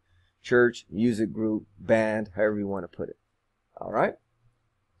your church, music group, band, however you want to put it. All right.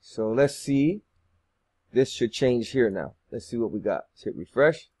 So let's see. This should change here now. Let's see what we got. Let's hit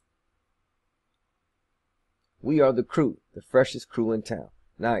refresh. We are the crew, the freshest crew in town.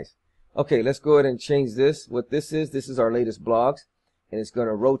 Nice. Okay, let's go ahead and change this. What this is our latest blogs, and it's going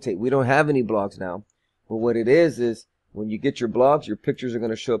to rotate. We don't have any blogs now, but what it is when you get your blogs, your pictures are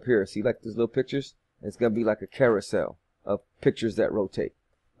going to show up here. See, like these little pictures? It's going to be like a carousel of pictures that rotate.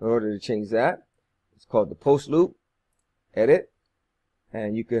 In order to change that, it's called the post loop. Edit,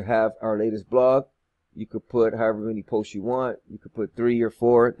 and you could have our latest blog. You could put however many posts you want. You could put 3 or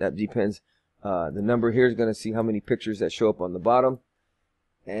 4. That depends. The number here is going to see how many pictures that show up on the bottom.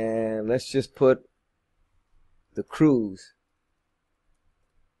 And let's just put the crew's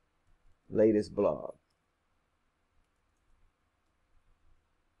latest blog.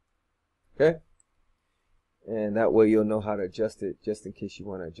 Okay? And that way you'll know how to adjust it just in case you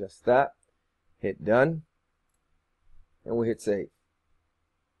want to adjust that. Hit done. And we'll hit save.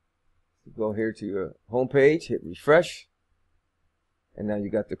 Go here to your home page, hit refresh. And now you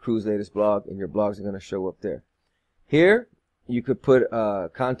got the crew's latest blog, and your blogs are going to show up there. Here, you could put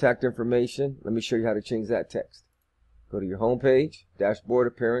contact information. Let me show you how to change that text. Go to your home page, dashboard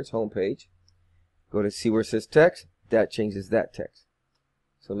appearance, home page. Go to see where it says text. That changes that text.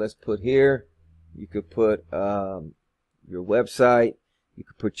 So let's put here, you could put your website, you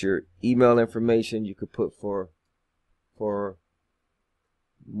could put your email information, you could put for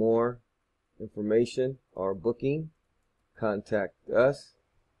more information or booking, contact us.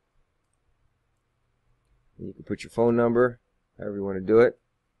 And you can put your phone number, however you want to do it,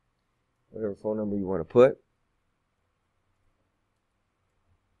 whatever phone number you want to put.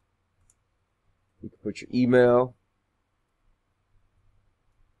 You can put your email.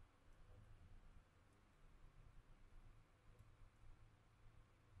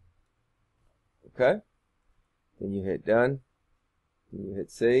 Okay. Then you hit done. Then you hit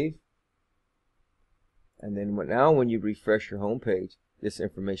save. And then now when you refresh your home page, this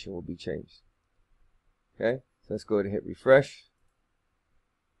information will be changed. Okay. So let's go ahead and hit refresh.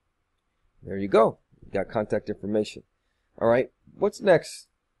 There you go. You got contact information. All right. What's next?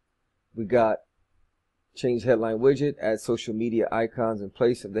 We got change headline widget, add social media icons in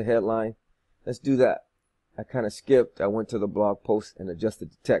place of the headline. Let's do that. I kind of skipped. I went to the blog post and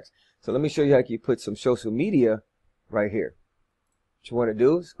adjusted the text. So let me show you how you put some social media right here. What you want to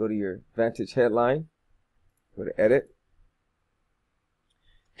do is go to your Vantage headline, go to edit.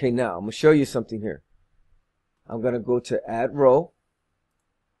 Okay, now I'm going to show you something here. I'm going to go to add row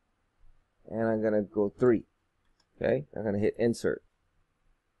and I'm going to go 3. Okay, I'm going to hit insert.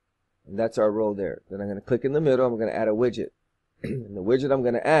 And that's our row there. Then I'm going to click in the middle. I'm going to add a widget. And the widget I'm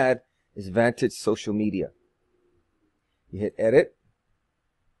going to add is Vantage Social Media. You hit edit.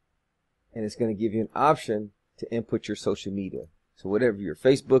 And it's going to give you an option to input your social media. So whatever your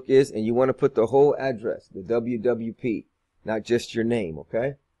Facebook is, and you want to put the whole address, the WWP, not just your name,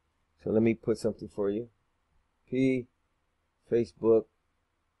 okay? So let me put something for you.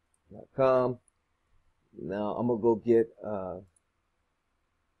 Facebook.com. Now I'm going to go get...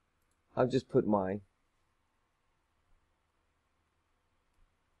 I'll just put mine.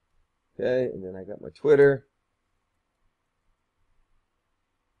 Okay, and then I got my Twitter.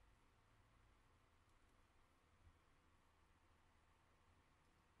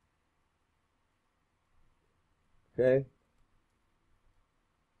 Okay.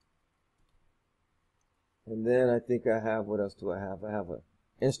 And then I think I have, what else do I have? I have an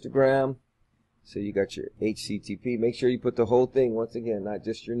Instagram. So you got your HTTP. Make sure you put the whole thing, once again, not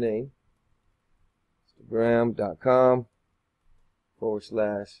just your name.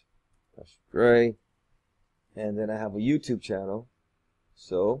 Instagram.com/Dre. And then I have a YouTube channel.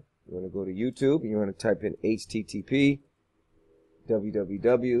 So you want to go to YouTube. You want to type in HTTP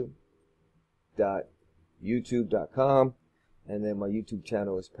www.youtube.com. And then my YouTube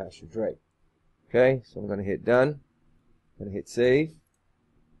channel is Pastor Dre. Okay, so I'm going to hit done. I'm going to hit save.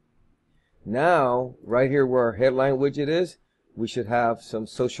 Now, right here where our headline widget is, we should have some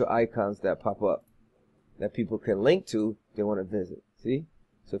social icons that pop up that people can link to if they want to visit. See?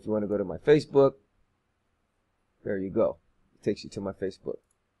 So if you want to go to my Facebook, there you go. It takes you to my Facebook.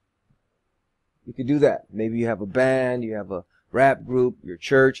 You can do that. Maybe you have a band, you have a rap group, your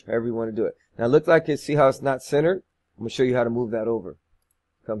church, however you want to do it. Now look like it, see how it's not centered? I'm going to show you how to move that over.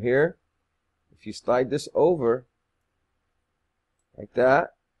 Come here. If you slide this over like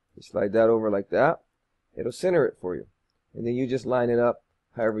that, you slide that over like that, it'll center it for you. And then you just line it up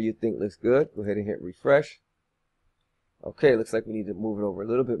however you think looks good. Go ahead and hit refresh. Okay, looks like we need to move it over a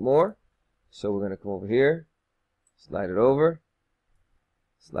little bit more. So we're going to come over here, slide it over,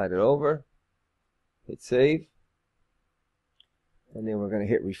 hit save. And then we're going to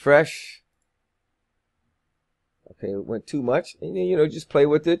hit refresh. Okay, it went too much. And then, just play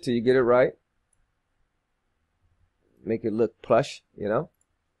with it till you get it right. Make it look plush, Then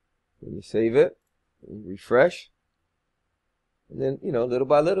you save it, and you refresh. And then, little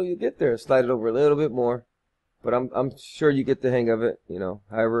by little you get there. Slide it over a little bit more. But I'm sure you get the hang of it,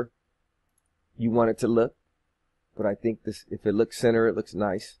 however you want it to look. But I think this, if it looks center, it looks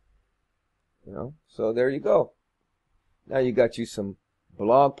nice. So there you go. Now you got you some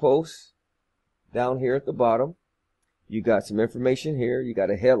blog posts down here at the bottom. You got some information here. You got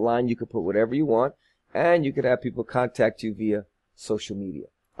a headline. You can put whatever you want. And you could have people contact you via social media.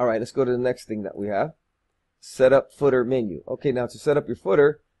 All right, let's go to the next thing that we have. Set up footer menu. Okay, now to set up your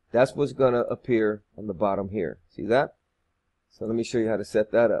footer, that's what's going to appear on the bottom here. See that? So let me show you how to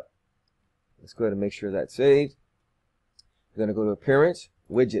set that up. Let's go ahead and make sure that's saved. You're going to go to Appearance,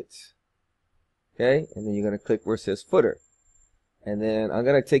 Widgets. Okay, and then you're going to click where it says Footer. And then I'm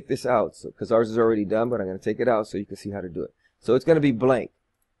going to take this out because ours is already done, but I'm going to take it out so you can see how to do it. So it's going to be blank.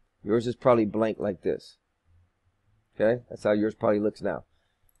 Yours is probably blank like this. Okay, that's how yours probably looks now.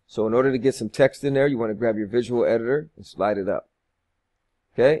 So in order to get some text in there, you want to grab your visual editor and slide it up.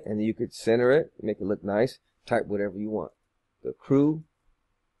 Okay, and then you could center it, make it look nice, type whatever you want. The crew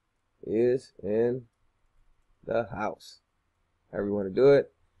is in the house. However you want to do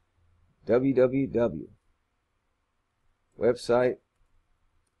it. www. Website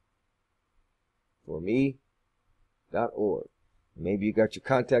for me.org. Maybe you got your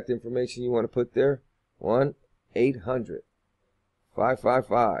contact information you want to put there.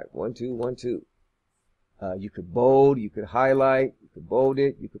 1-800-555-1212. You could bold, you could highlight, you could bold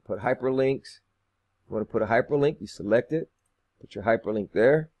it, you could put hyperlinks. You want to put a hyperlink, you select it, put your hyperlink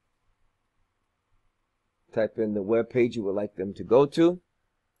there. Type in the web page you would like them to go to.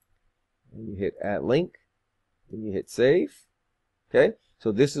 And you hit add link. Then you hit save. Okay,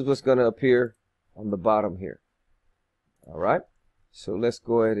 so this is what's going to appear on the bottom here. All right, so let's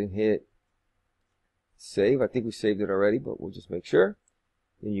go ahead and hit save. I think we saved it already, but we'll just make sure.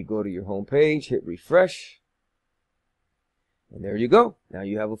 Then you go to your home page, hit refresh, and there you go. Now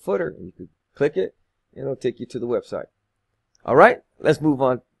you have a footer, and you can click it, and it'll take you to the website. All right, let's move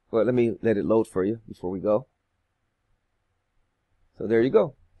on. Well, let me let it load for you before we go. So there you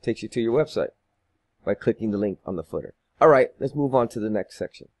go. Takes you to your website by clicking the link on the footer. All right, let's move on to the next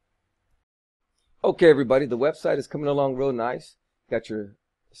section. Okay, everybody, the website is coming along real nice. Got your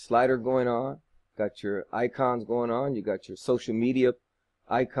slider going on, got your icons going on, you got your social media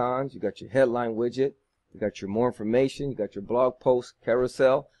icons, you got your headline widget, you got your more information, you got your blog post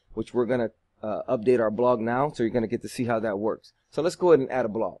carousel, which we're going to update our blog now, so you're going to get to see how that works. So let's go ahead and add a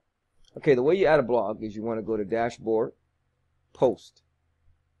blog. Okay, the way you add a blog is you want to go to dashboard, post.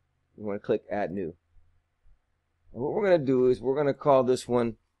 You want to click add new. And what we're going to do is we're going to call this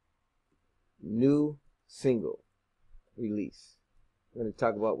one new single release. We're going to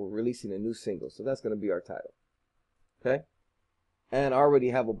talk about we're releasing a new single. So that's going to be our title. Okay? And I already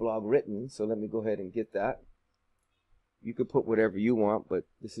have a blog written, so let me go ahead and get that. You could put whatever you want, but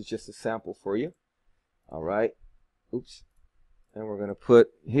this is just a sample for you. All right. Oops. And we're going to put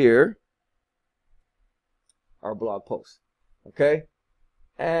here our blog post. Okay?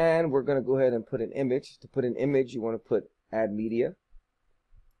 And we're going to go ahead and put an image. To put an image, you want to put add media.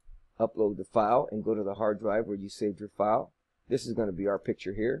 Upload the file and go to the hard drive where you saved your file. This is going to be our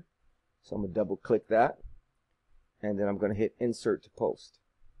picture here. So I'm going to double click that. And then I'm going to hit insert to post.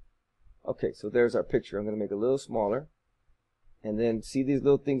 Okay, so there's our picture. I'm going to make it a little smaller. And then see these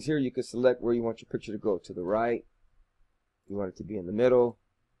little things here? You can select where you want your picture to go. To the right. You want it to be in the middle.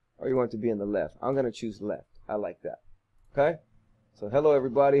 Or you want it to be in the left. I'm going to choose left. I like that. Okay? So hello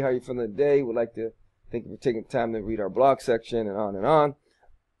everybody. How are you feeling today? We'd like to thank you for taking time to read our blog section and on and on.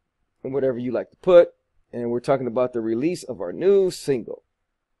 And whatever you like to put. And we're talking about the release of our new single.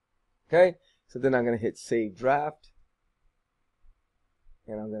 Okay? So then I'm going to hit save draft.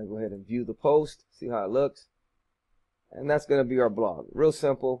 And I'm going to go ahead and view the post. See how it looks. And that's going to be our blog. Real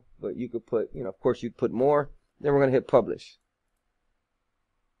simple. But you could put, of course you'd put more. Then we're going to hit publish.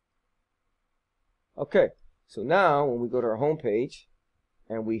 Okay. So now when we go to our home page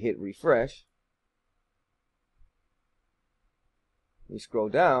and we hit refresh. We scroll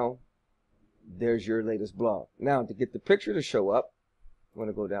down. There's your latest blog. Now to get the picture to show up, you want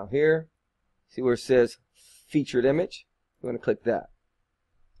to go down here. See where it says featured image? You want to click that.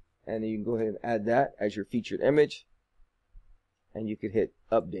 And then you can go ahead and add that as your featured image. And you could hit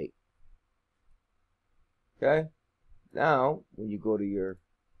update. Okay? Now, when you go to your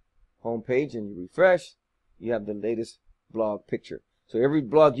home page and you refresh, you have the latest blog picture. So every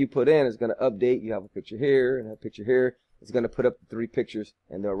blog you put in is going to update. You have a picture here and a picture here. It's going to put up the 3 pictures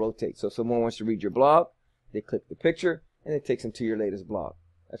and they'll rotate. So if someone wants to read your blog, they click the picture and it takes them to your latest blog.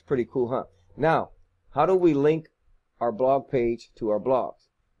 That's pretty cool, huh? Now, how do we link our blog page to our blogs?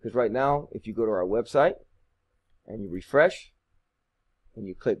 Because right now, if you go to our website and you refresh and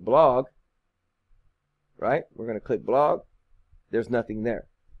you click blog, right? We're going to click blog. There's nothing there.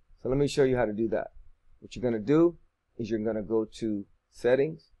 So let me show you how to do that. What you're going to do is you're going to go to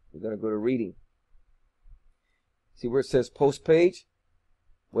settings. You're going to go to reading. See where it says post page?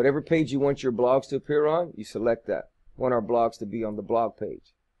 Whatever page you want your blogs to appear on, you select that. We want our blogs to be on the blog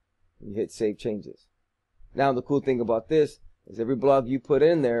page. You hit save changes. Now the cool thing about this is every blog you put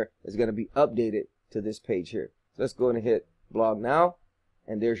in there is going to be updated to this page here. So let's go and hit blog now,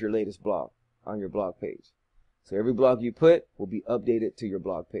 and there's your latest blog on your blog page. So every blog you put will be updated to your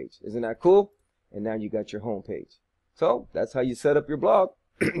blog page. Isn't that cool? And now you got your home page. So that's how you set up your blog.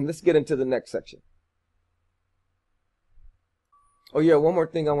 Let's get into the next section. Oh yeah, one more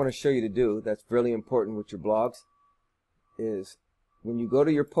thing I want to show you to do that's really important with your blogs is when you go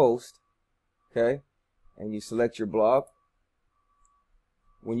to your post, okay, and you select your blog,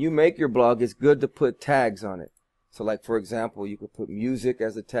 when you make your blog, it's good to put tags on it. So like, for example, you could put music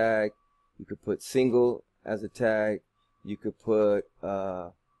as a tag. You could put single as a tag. You could put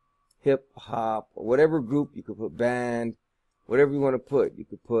hip hop or whatever group. You could put band, whatever you want to put. You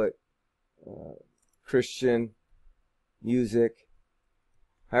could put Christian music,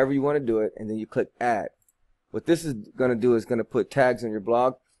 however you want to do it, and then you click add. What this is going to do is going to put tags on your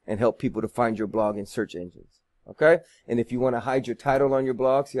blog and help people to find your blog in search engines. Okay? And if you want to hide your title on your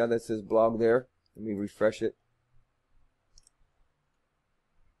blog, see how that says blog there? Let me refresh it.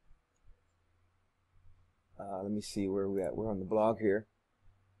 Let me see where we're at. We're on the blog here.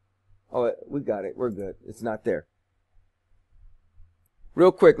 Oh, we got it. We're good. It's not there.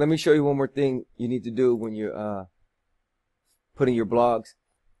 Real quick, let me show you one more thing you need to do when you're putting your blogs.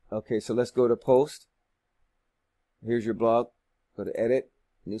 Okay, so let's go to post. Here's your blog. Go to edit,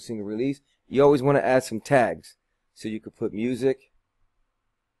 new single release. You always want to add some tags. So you could put music.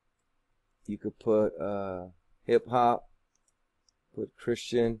 You could put hip hop. Put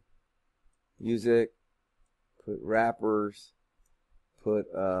Christian music. Put rappers. Put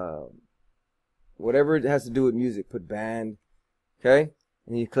whatever it has to do with music. Put band. Okay?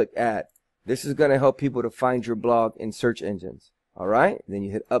 And you click add. This is going to help people to find your blog in search engines. Alright? Then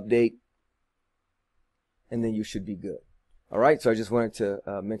you hit update. And then you should be good. Alright? So I just wanted to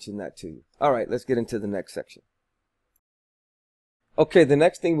mention that to you. Alright, let's get into the next section. Okay, the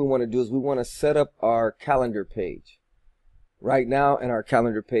next thing we want to do is we want to set up our calendar page. Right now in our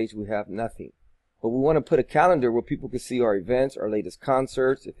calendar page we have nothing. But we want to put a calendar where people can see our events, our latest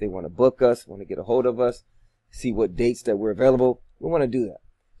concerts, if they want to book us, want to get a hold of us, see what dates that we're available. We want to do that.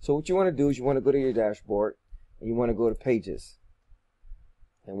 So what you want to do is you want to go to your dashboard and you want to go to pages.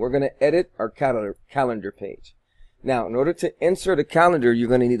 And we're going to edit our calendar page. Now, in order to insert a calendar, you're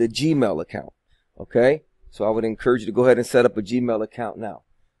going to need a Gmail account. Okay? So I would encourage you to go ahead and set up a Gmail account now.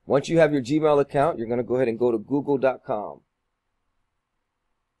 Once you have your Gmail account, you're going to go ahead and go to google.com.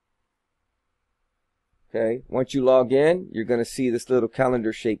 Okay? Once you log in, you're going to see this little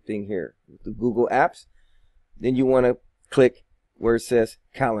calendar shape thing here. The Google Apps. Then you want to click where it says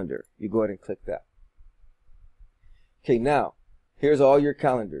calendar. You go ahead and click that. Okay, now, here's all your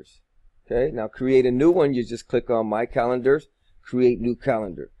calendars. Okay, now create a new one. You just click on My Calendars, create new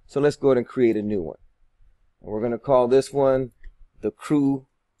calendar. So let's go ahead and create a new one. And we're going to call this one the Cruise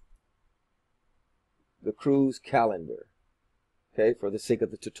Calendar. Okay, for the sake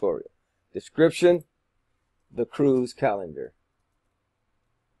of the tutorial. Description, the Cruise Calendar.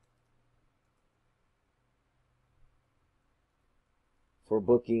 For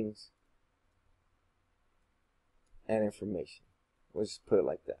bookings and information. We'll just put it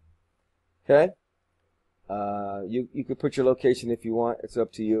like that. Okay? You could put your location if you want. It's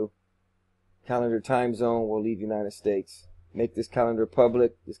up to you. Calendar time zone, we'll leave United States. Make this calendar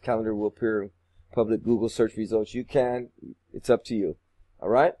public. This calendar will appear in public Google search results. You can. It's up to you.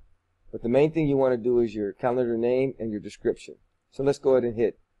 Alright? But the main thing you want to do is your calendar name and your description. So let's go ahead and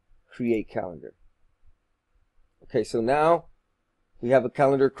hit Create Calendar. Okay, so now we have a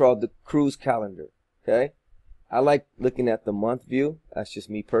calendar called the Cruise Calendar. Okay? I like looking at the month view. That's just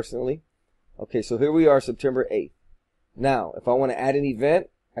me personally. Okay, so here we are, September 8th. Now, if I want to add an event,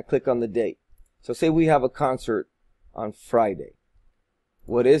 I click on the date. So say we have a concert on Friday.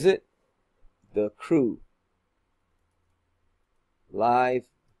 What is it? The Crew Live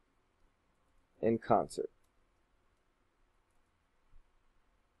in Concert.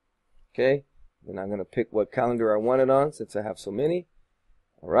 Okay, then I'm going to pick what calendar I want it on since I have so many.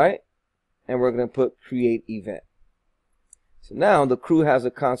 Alright, and we're going to put Create Event. So now the Crew has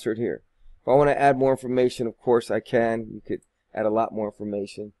a concert here. If I want to add more information, of course I can. You could add a lot more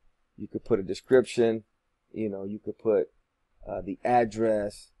information. You could put a description. You could put the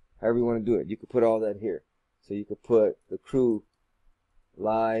address. However you want to do it. You could put all that here. So you could put the Crew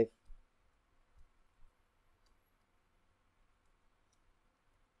Live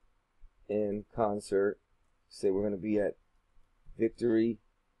in Concert. Say we're going to be at Victory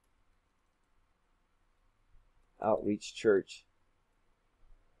Outreach Church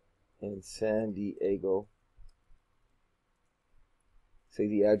in San Diego. Say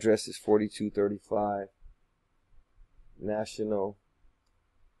the address is 4235 National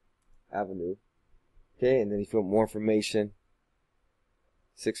Avenue. Okay, and then if you want more information,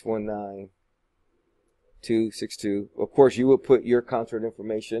 619-262. Of course, you would put your concert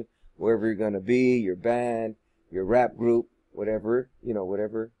information wherever you're going to be, your band, your rap group, whatever,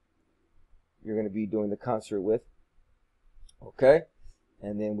 whatever you're going to be doing the concert with. Okay,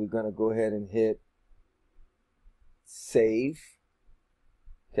 and then we're going to go ahead and hit save.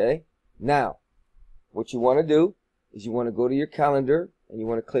 Okay, now what you want to do is you want to go to your calendar and you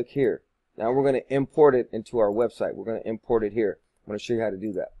want to click here. Now we're going to import it into our website. We're going to import it here. I'm going to show you how to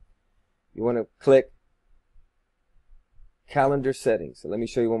do that. You want to click calendar settings. So let me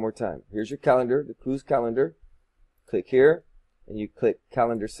show you one more time. Here's your calendar, the cruise calendar. Click here and you click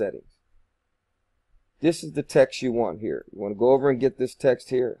calendar settings. This is the text you want here. You want to go over and get this text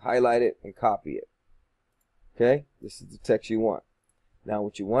here, highlight it, and copy it. Okay? This is the text you want. Now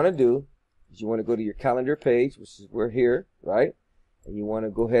what you want to do is you want to go to your calendar page, which is we're here, right? And you want to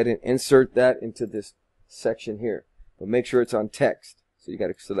go ahead and insert that into this section here. But make sure it's on text. So you got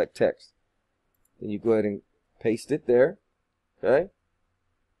to select text. Then you go ahead and paste it there. Okay?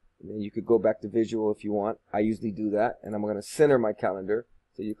 And then you could go back to visual if you want. I usually do that. And I'm going to center my calendar.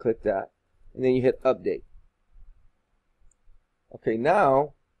 So you click that. And then you hit update. Okay,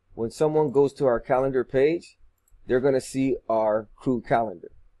 now when someone goes to our calendar page, they're going to see our crew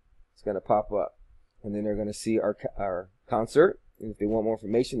calendar. It's going to pop up. And then they're going to see our concert. And if they want more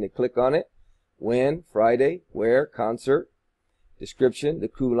information, they click on it. When, Friday, where, concert, description, the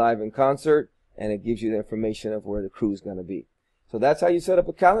crew live in concert, and it gives you the information of where the crew is going to be. So that's how you set up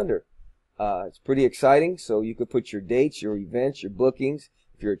a calendar. It's pretty exciting. So you could put your dates, your events, your bookings.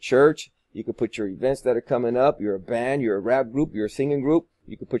 If you're a church, you could put your events that are coming up. You're a band, you're a rap group, you're a singing group.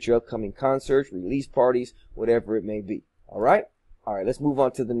 You could put your upcoming concerts, release parties, whatever it may be. All right? All right, let's move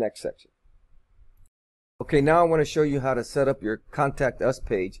on to the next section. Okay, now I want to show you how to set up your Contact Us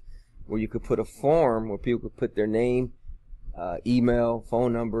page where you could put a form where people could put their name, email,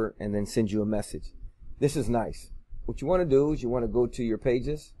 phone number, and then send you a message. This is nice. What you want to do is you want to go to your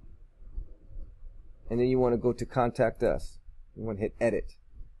pages, and then you want to go to Contact Us. You want to hit Edit.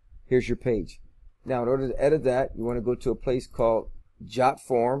 Here's your page. Now, in order to edit that, you want to go to a place called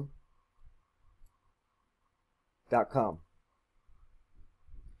jotform.com.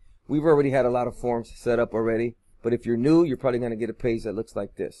 We've already had a lot of forms set up already, but if you're new, you're probably going to get a page that looks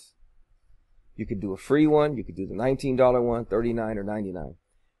like this. You could do a free one, you could do the $19 one, $39 or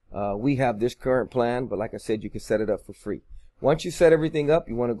 $99. We have this current plan, but like I said, you can set it up for free. Once you set everything up,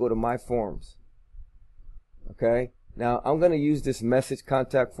 you want to go to My Forms. Okay? Now, I'm going to use this message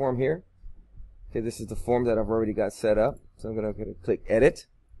contact form here. Okay, this is the form that I've already got set up. So I'm going to click Edit.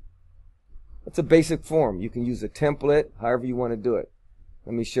 It's a basic form. You can use a template, however you want to do it.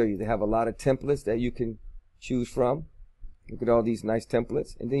 Let me show you. They have a lot of templates that you can choose from. Look at all these nice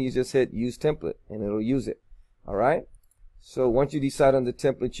templates. And then you just hit Use Template, and it'll use it. All right? So once you decide on the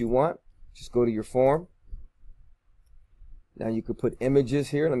template you want, just go to your form. Now you could put images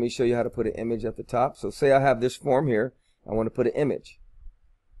here. Let me show you how to put an image at the top. So say I have this form here. I want to put an image.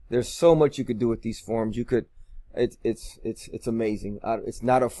 There's so much you could do with these forms. You could, it's amazing. It's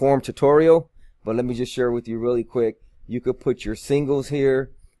not a form tutorial, but let me just share with you really quick. You could put your singles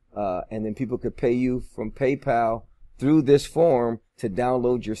here, and then people could pay you from PayPal through this form to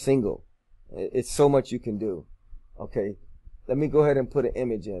download your single. It's so much you can do. Okay, let me go ahead and put an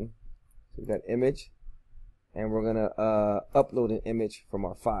image in. So we got image, and we're gonna upload an image from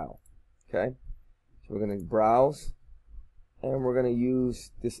our file. Okay, so we're gonna browse, and we're gonna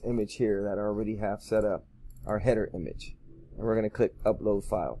use this image here that I already have set up, our header image, and we're gonna click Upload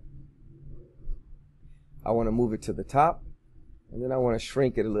File. I want to move it to the top, and then I want to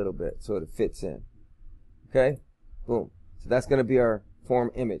shrink it a little bit so it fits in. Okay, boom. So that's going to be our form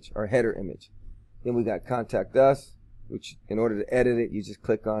image, our header image. Then we got Contact Us, which in order to edit it, you just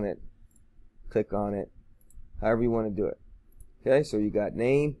click on it, however you want to do it. Okay, so you got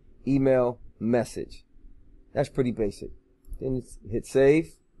name, email, message. That's pretty basic. Then hit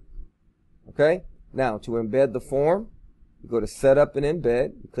Save. Okay, now to embed the form, you go to Setup and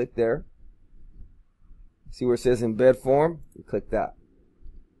Embed, you click there. See where it says embed form? You click that.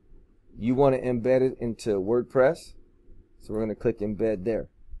 You want to embed it into WordPress, so we're going to click embed there.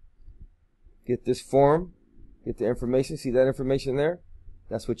 Get this form, get the information. See that information there?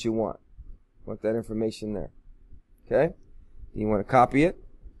 That's what you want. You want that information there. Okay? You want to copy it,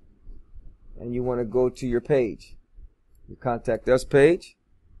 and you want to go to your page, your Contact Us page,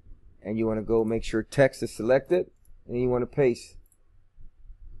 and you want to go make sure text is selected, and you want to paste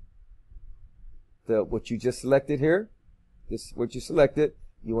what you just selected here. This what you selected.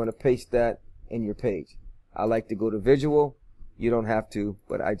 You want to paste that in your page. I like to go to visual. You don't have to,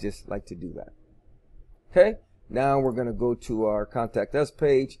 but I just like to do that. Okay, now we're going to go to our Contact Us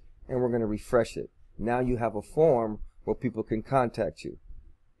page, and we're going to refresh it. Now you have a form where people can contact you.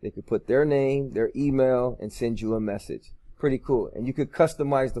 They could put their name, their email, and send you a message. Pretty cool. And you could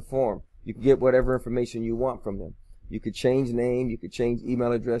customize the form. You can get whatever information you want from them. You could change name, you could change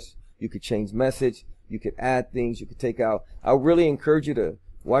email address, you could change message, you could add things, you could take out. I really encourage you to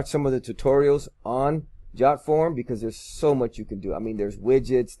watch some of the tutorials on Jot form because there's so much you can do. I mean, there's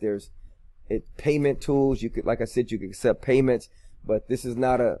widgets, there's payment tools. You could, like I said, you could accept payments, but this is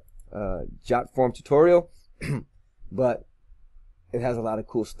not a Jot form tutorial, but it has a lot of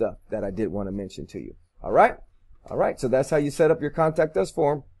cool stuff that I did want to mention to you. All right. So that's how you set up your contact us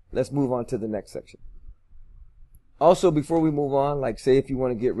form. Let's move on to the next section. Also, before we move on, like say if you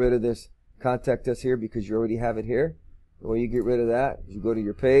want to get rid of this contact us here because you already have it here, the way you get rid of that is you go to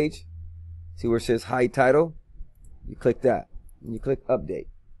your page, see where it says hide title, you click that, and you click update.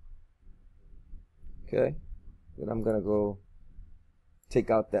 Okay, then I'm going to go take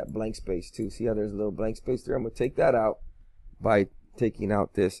out that blank space too. See how there's a little blank space there? I'm going to take that out by taking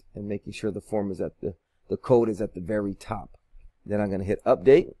out this and making sure the form is at the code is at the very top. Then I'm going to hit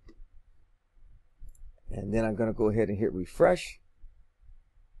update. And then I'm going to go ahead and hit refresh.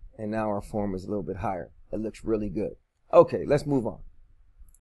 And now our form is a little bit higher. It looks really good. Okay, let's move on.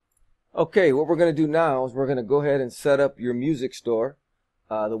 Okay, what we're going to do now is we're going to go ahead and set up your music store.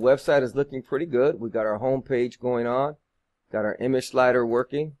 The website is looking pretty good. We got our home page going on. Got our image slider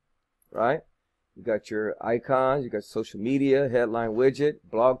working, right? You got your icons. You got social media, headline widget,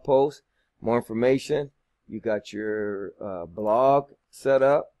 blog post, more information. You got your blog set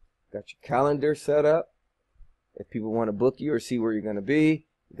up. Got your calendar set up. If people want to book you or see where you're going to be,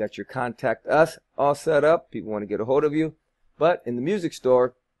 you got your contact us all set up. People want to get a hold of you. But in the music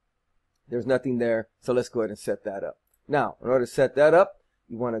store, there's nothing there. So let's go ahead and set that up. Now, in order to set that up,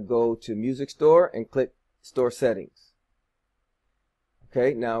 you want to go to music store and click store settings.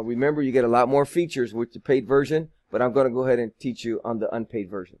 Okay, now remember you get a lot more features with the paid version, but I'm going to go ahead and teach you on the unpaid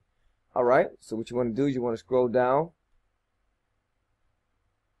version. All right, so what you want to do is you want to scroll down.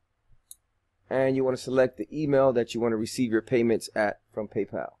 And you want to select the email that you want to receive your payments at from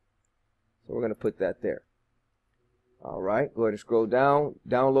PayPal. So we're going to put that there. All right, go ahead and scroll down.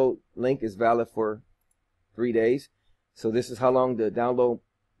 Download link is valid for 3 days. So this is how long the download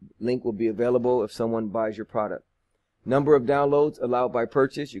link will be available if someone buys your product. Number of downloads allowed by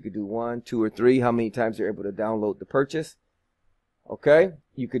purchase. You could do 1, 2, or 3. How many times you're able to download the purchase. Okay,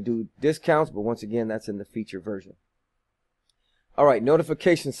 you could do discounts, but once again, that's in the feature version. All right,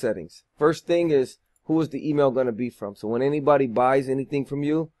 notification settings. First thing is, who is the email going to be from? So when anybody buys anything from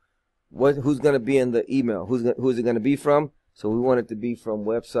you, who's going to be in the email? Who's it going to be from? So we want it to be from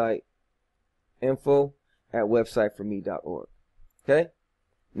website info@websiteforme.org. Okay?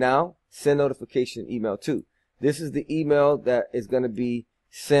 Now, send notification email to. This is the email that is going to be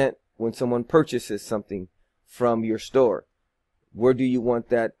sent when someone purchases something from your store. Where do you want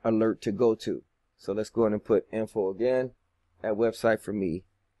that alert to go to? So let's go ahead and put info again at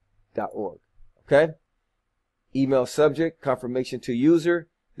websiteforme.org. Okay? Email subject, confirmation to user.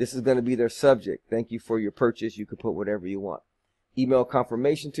 This is going to be their subject. Thank you for your purchase. You can put whatever you want. Email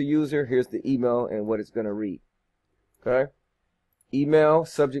confirmation to user. Here's the email and what it's going to read. Okay? Email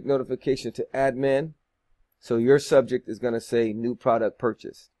subject notification to admin. So your subject is going to say new product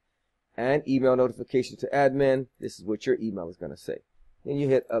purchased. And email notification to admin. This is what your email is going to say. Then you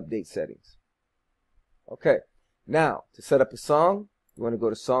hit update settings. Okay. Now, to set up a song, you want to go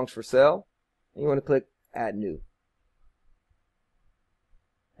to Songs for Sale, and you want to click Add New.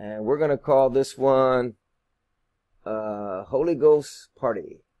 And we're going to call this one Holy Ghost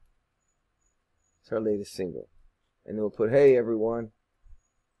Party. It's our latest single. And then we'll put, hey everyone,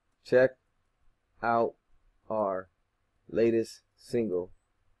 check out our latest single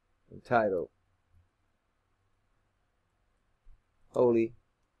entitled Holy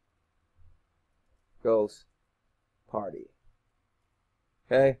Ghost Party.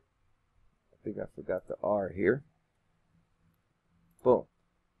 Okay, I think I forgot the R here. Boom.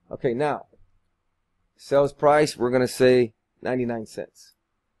 Okay, now sales price, we're going to say 99 cents.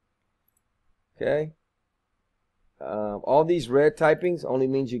 Okay, all these red typings only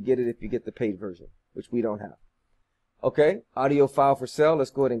means you get it if you get the paid version, which we don't have. Okay, audio file for sale. Let's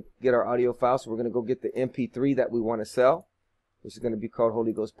go ahead and get our audio file. So we're going to go get the MP3 that we want to sell, which is going to be called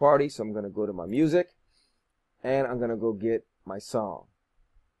Holy Ghost Party. So I'm going to go to my music, and I'm going to go get my song.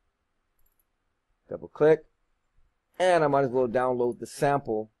 Double click, and I might as well download the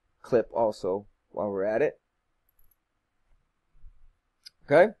sample clip also while we're at it.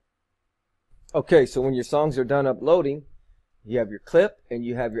 Okay. Okay, so when your songs are done uploading, you have your clip and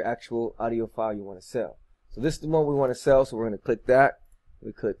you have your actual audio file you want to sell. So this is the one we want to sell, so we're going to click that.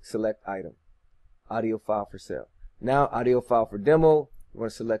 We click select item, audio file for sale. Now audio file for demo, you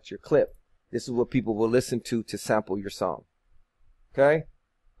want to select your clip. This is what people will listen to sample your song. Okay.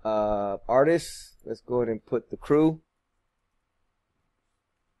 Artists, let's go ahead and put the crew.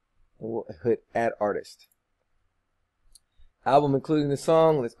 And we'll hit add artist. Album including the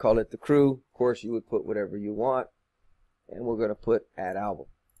song, let's call it The Crew. Of course, you would put whatever you want. And we're going to put Add Album.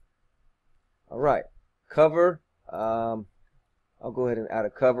 All right. Cover. I'll go ahead and add a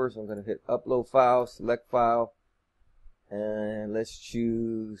cover. So I'm going to hit Upload File, Select File. And let's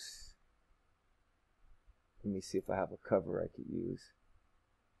choose. Let me see if I have a cover I could use.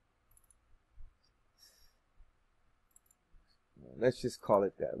 Let's just call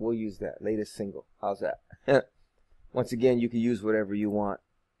it that. We'll use that. Latest single. How's that? Once again, you can use whatever you want.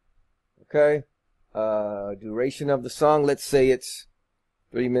 Okay. Duration of the song. Let's say it's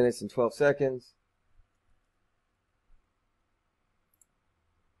 3 minutes and 12 seconds.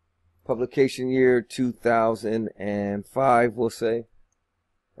 Publication year 2005, we'll say.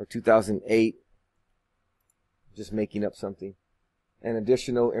 Or 2008. Just making up something. And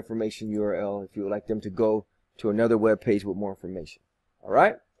additional information URL if you would like them to go to another web page with more information. All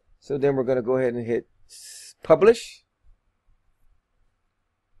right. So then we're going to go ahead and hit publish.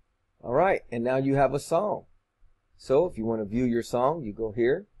 All right. And now you have a song. So if you want to view your song, you go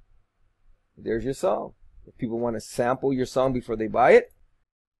here. There's your song. If people want to sample your song before they buy it,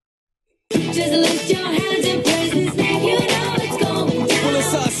 just lift your hands and praise His name. You know it's going down.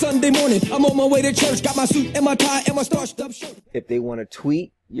 Well, it's Sunday morning. I'm on my way to church. Got my suit and my tie and my starched up shirt. If they want to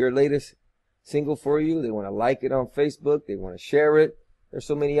tweet your latest single for you, they want to like it on Facebook, they want to share it. There's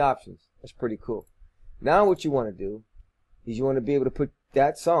so many options. That's pretty cool. Now what you want to do is you want to be able to put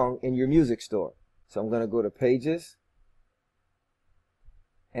that song in your music store. So I'm going to go to Pages,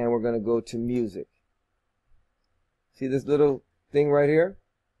 and we're going to go to Music. See this little thing right here?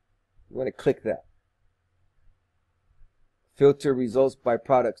 You want to click that. Filter results by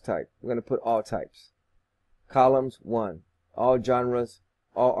product type. We're going to put all types. Columns 1. All genres,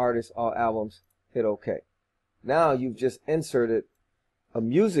 all artists, all albums. Hit OK. Now you've just inserted a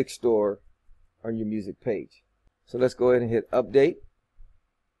music store on your music page. So let's go ahead and hit Update.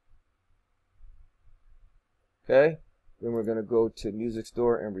 Okay. Then we're going to go to Music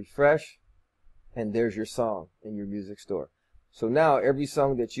Store and refresh. And there's your song in your music store. So now every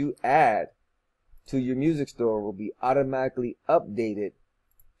song that you add to your music store will be automatically updated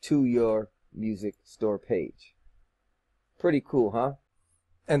to your music store page. Pretty cool, huh?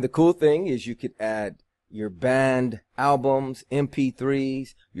 And the cool thing is you could add your band albums,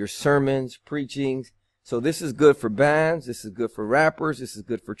 MP3s, your sermons, preachings. So this is good for bands. This is good for rappers. This is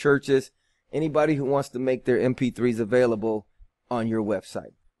good for churches. Anybody who wants to make their MP3s available on your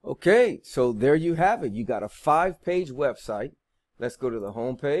website. Okay, so there you have it. You got a 5-page website. Let's go to the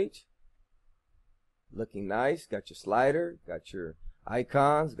home page. Looking nice. Got your slider, got your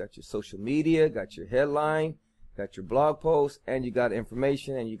icons, got your social media, got your headline, got your blog post, and you got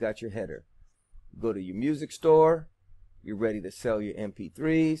information, and you got your header. Go to your music store. You're ready to sell your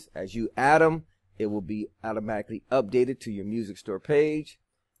MP3s. As you add them, it will be automatically updated to your music store page.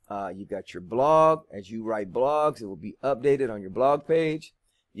 You got your blog. As you write blogs, it will be updated on your blog page.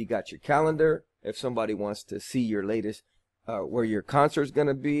 You got your calendar. If somebody wants to see your latest where your concert's going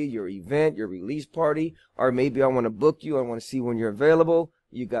to be, your event, your release party, or maybe I want to book you, I want to see when you're available,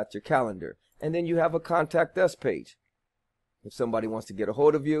 you got your calendar. And then you have a contact us page. If somebody wants to get a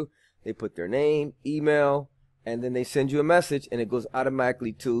hold of you, they put their name, email, and then they send you a message, and it goes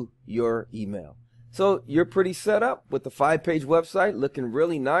automatically to your email. So you're pretty set up with the 5-page website, looking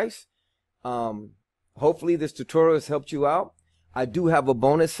really nice. Hopefully this tutorial has helped you out. I do have a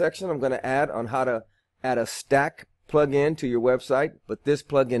bonus section I'm going to add on how to add a stack plugin to your website, but this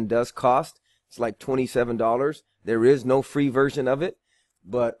plugin does cost. It's like $27. There is no free version of it,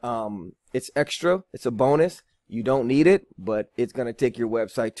 but it's extra. It's a bonus. You don't need it, but it's going to take your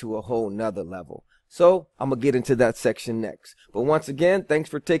website to a whole nother level. So I'm going to get into that section next. But once again, thanks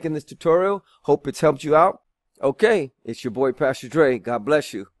for taking this tutorial. Hope it's helped you out. Okay, it's your boy, Pastor Dre. God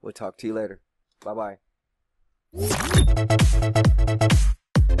bless you. We'll talk to you later. Bye-bye.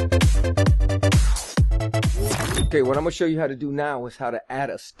 Okay, what I'm going to show you how to do now is how to add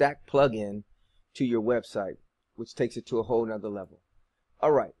a stack plugin to your website, which takes it to a whole nother level.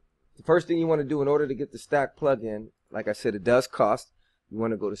 All right. The first thing you want to do in order to get the stack plugin, like I said, it does cost. You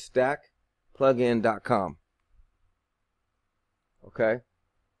want to go to stackplugin.com. Okay.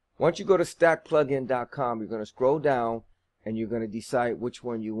 Once you go to stackplugin.com, you're going to scroll down and you're going to decide which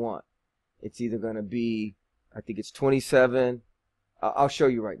one you want. It's either going to be, I think it's 27. I'll show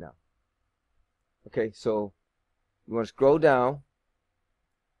you right now. Okay, so you want to scroll down.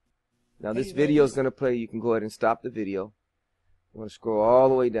 Now this video is going to play. You can go ahead and stop the video. You want to scroll all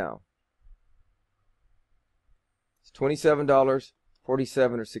the way down. It's $27, $47, or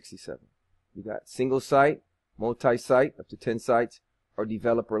 $67. You got single site, multi-site, up to 10 sites, or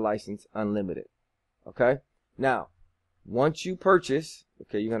developer license unlimited. Okay? Now, Once you purchase,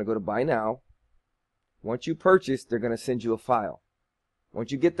 okay, you're going to go to buy now. Once you purchase, they're going to send you a file.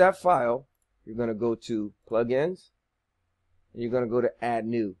 Once you get that file, you're going to go to plugins, and you're going to go to add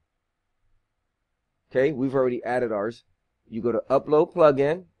new. Okay, we've already added ours. You go to upload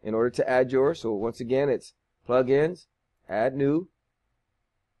plugin in order to add yours. So once again, it's plugins, add new,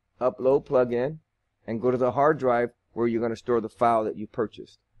 upload plugin, and go to the hard drive where you're going to store the file that you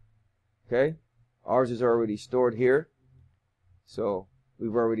purchased. Okay, ours is already stored here. So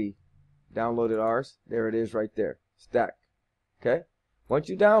we've already downloaded ours. There it is right there, stack. Okay, once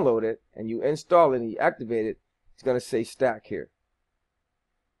you download it and you install it and you activate it, it's going to say stack here.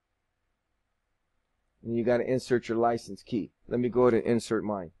 And you got to insert your license key. Let me go ahead and insert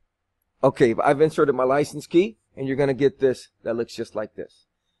mine. Okay, I've inserted my license key, and you're going to get this that looks just like this.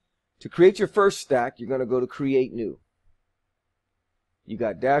 To create your first stack, you're going to go to create new. You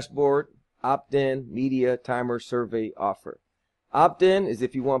got dashboard, opt-in, media, timer, survey, offer. Opt-in is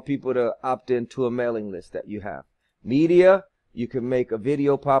if you want people to opt in to a mailing list that you have. Media, you can make a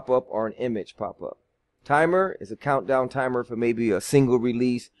video pop up or an image pop up. Timer is a countdown timer for maybe a single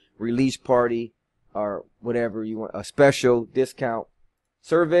release party, or whatever you want, a special discount.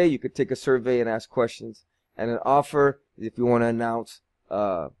 Survey, you could take a survey and ask questions. And an offer is if you want to announce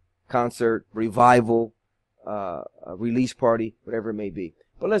a concert, revival, a release party, whatever it may be.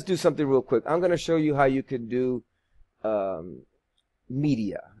 But let's do something real quick. I'm going to show you how you can do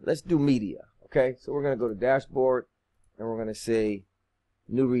media. Let's do media. Okay, so we're going to go to dashboard, and we're going to say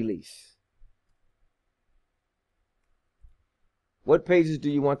new release. What pages do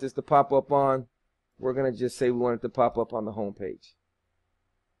you want this to pop up on? We're going to just say we want it to pop up on the home page.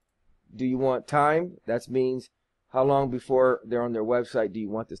 Do you want time? That means how long before they're on their website do you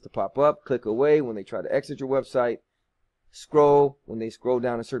want this to pop up? Click away when they try to exit your website. Scroll when they scroll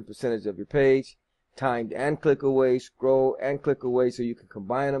down a certain percentage of your page. Timed and click away. Scroll and click away, so you can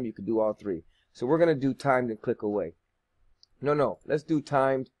combine them. You can do all three. So we're going to do timed and click away. No. Let's do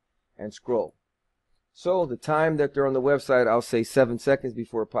timed and scroll. So the time that they're on the website, I'll say 7 seconds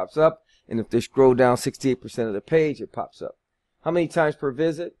before it pops up. And if they scroll down 68% of the page, it pops up. How many times per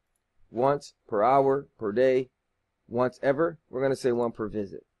visit? Once per hour, per day, once ever. We're going to say one per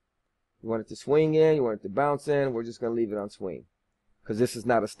visit. You want it to swing in, you want it to bounce in. We're just going to leave it on swing, because this is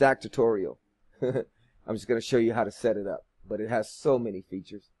not a stack tutorial. I'm just going to show you how to set it up. But it has so many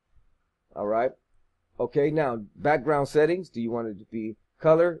features. All right. Okay, now background settings. Do you want it to be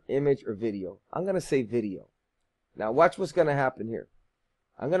color, image, or video? I'm going to say video. Now watch what's going to happen here.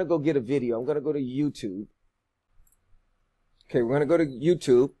 I'm going to go get a video. I'm going to go to YouTube. Okay, we're going to go to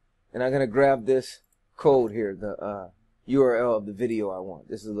YouTube, and I'm going to grab this code here, the URL of the video I want.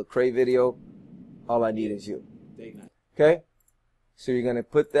 This is a Lecrae video. All I need is you. Okay? So you're going to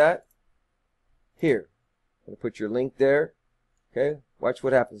put that here. I'm going to put your link there. Okay? Watch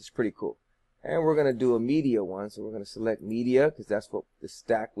what happens. It's pretty cool. And we're going to do a media one. So we're going to select media, because that's what the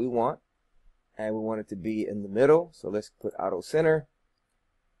stack we want. And we want it to be in the middle. So let's put auto center.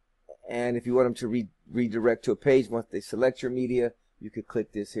 And if you want them to redirect to a page once they select your media, you could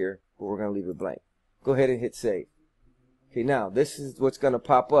click this here, but we're going to leave it blank. Go ahead and hit save. Okay, now this is what's going to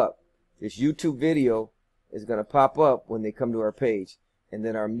pop up. This YouTube video is going to pop up when they come to our page, and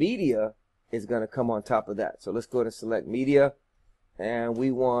then our media is going to come on top of that. So let's go ahead and select media, and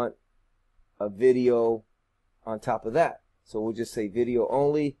we want a video on top of that. So we'll just say video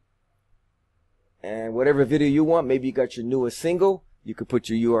only, and whatever video you want. Maybe you got your newest single, you could put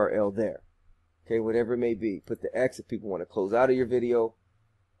your URL there. Okay, whatever it may be. Put the X if people want to close out of your video.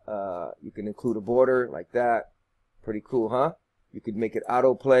 You can include a border like that. Pretty cool, huh? You could make it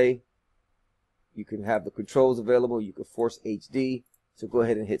autoplay. You can have the controls available. You could force HD. So go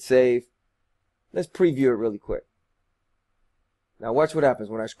ahead and hit save. Let's preview it really quick. Now watch what happens.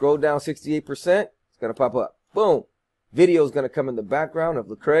 When I scroll down 68%, it's going to pop up. Boom. Video is going to come in the background of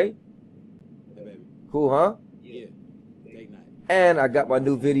Lecrae. Cool, huh? Yeah. And I got my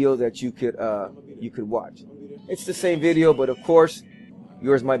new video that you could watch. It's the same video, but of course,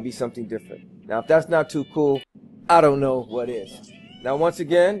 yours might be something different. Now, if that's not too cool, I don't know what is. Now, once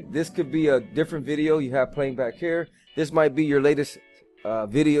again, this could be a different video you have playing back here. This might be your latest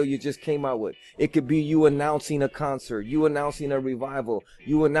video you just came out with. It could be you announcing a concert, you announcing a revival,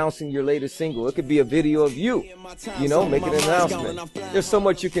 you announcing your latest single. It could be a video of you, making an announcement. There's so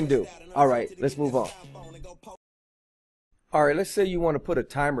much you can do. All right, let's move on. All right, let's say you want to put a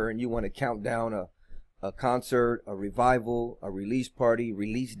timer and you want to count down a concert, a revival, a release party,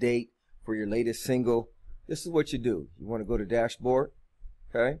 release date for your latest single. This is what you do. You want to go to dashboard,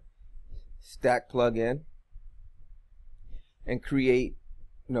 okay? Stack plugin and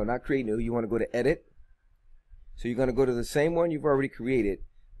not create new. You want to go to edit, So you're going to go to the same one you've already created,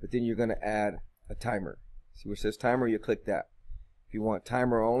 but then you're going to add a timer. See where it says timer? You click that. If you want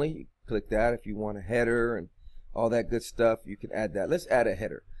timer only, you click that. If you want a header and all that good stuff, you can add that. Let's add a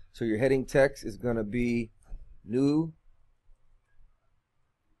header. So your heading text is going to be new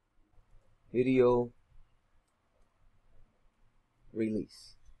video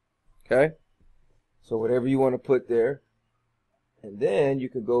release. Okay? So whatever you want to put there. And then you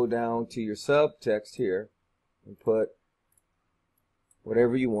can go down to your subtext here and put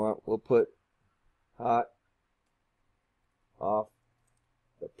whatever you want. We'll put hot off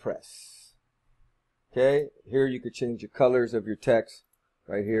the press. Okay? Here you could change your colors of your text.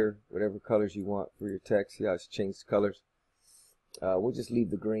 Right here, whatever colors you want for your text. See how it's changed colors. We'll just leave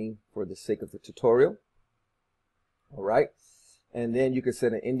the green for the sake of the tutorial. All right. And then you could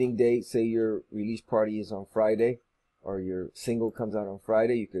set an ending date. Say your release party is on Friday, or your single comes out on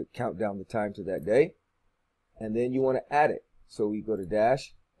Friday. You could count down the time to that day. And then you want to add it. So we go to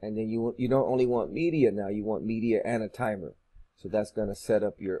dash, and then you don't only want media now. You want media and a timer. So that's going to set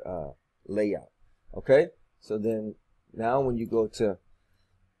up your layout. Okay. So then now when you go to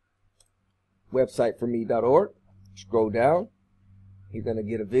websiteforme.org, scroll down, you're going to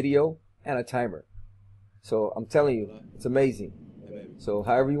get a video and a timer. So I'm telling you, it's amazing. So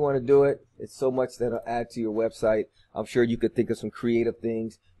however you want to do it, it's so much that'll add to your website. I'm sure you could think of some creative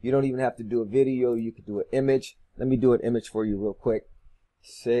things. You don't even have to do a video. You could do an image. Let me do an image for you real quick.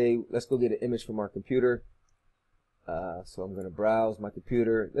 Say, let's go get an image from our computer. So I'm going to browse my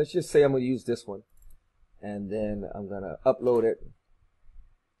computer. Let's just say I'm going to use this one. And then I'm going to upload it.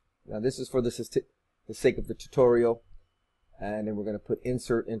 Now this is for the sake of the tutorial, and then we're going to put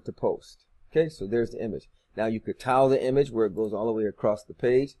insert into post. Okay, so there's the image. Now you could tile the image where it goes all the way across the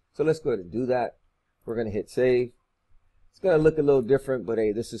page. So let's go ahead and do that. We're going to hit save. It's going to look a little different, but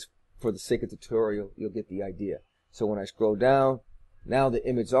hey, this is for the sake of the tutorial. You'll get the idea. So when I scroll down, now the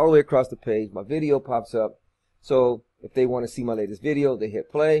image is all the way across the page. My video pops up. So if they want to see my latest video, they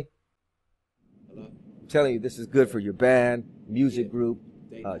hit play. I'm telling you, this is good for your band, music group,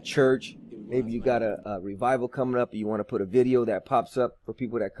 church. Maybe you got a revival coming up. You want to put a video that pops up for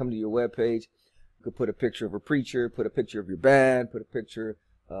people that come to your web page. You could put a picture of a preacher, put a picture of your band, put a picture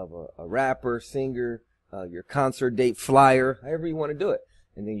of a rapper, singer, your concert date flyer, however you want to do it.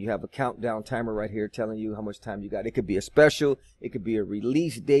 And then you have a countdown timer right here telling you how much time you got. It could be a special. It could be a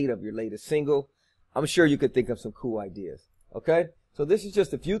release date of your latest single. I'm sure you could think of some cool ideas. Okay? So this is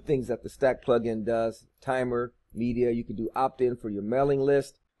just a few things that the Stack plugin does. Timer, media. You could do opt-in for your mailing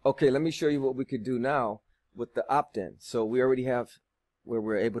list. Okay, let me show you what we could do now with the opt-in. So we already have where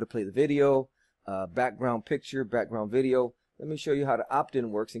we're able to play the video, background picture, background video. Let me show you how the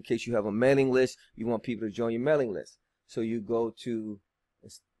opt-in works in case you have a mailing list. You want people to join your mailing list. So you go to,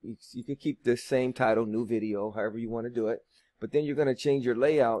 you can keep the same title, new video, however you want to do it. But then you're going to change your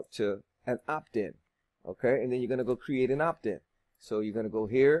layout to an opt-in. Okay, and then you're going to go create an opt-in. So you're going to go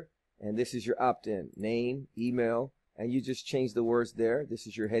here, and this is your opt-in, name, email. And you just change the words there. This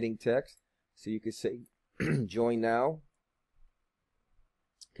is your heading text. So you could say, join now.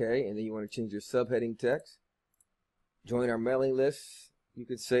 Okay, and then you want to change your subheading text. Join our mailing list, you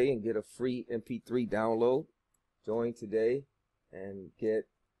could say, and get a free MP3 download. Join today and get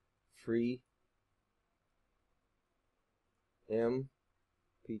free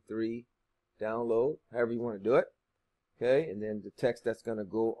MP3 download, however you want to do it. Okay, and then the text that's going to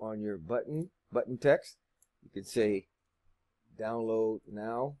go on your button text. You could say download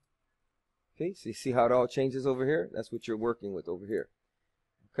now. Okay, so you see how it all changes over here? That's what you're working with over here.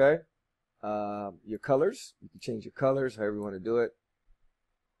 Okay, your colors. You can change your colors however you want to do it.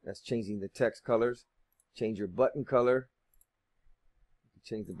 That's changing the text colors. Change your button color. You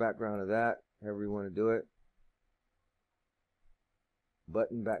can change the background of that however you want to do it.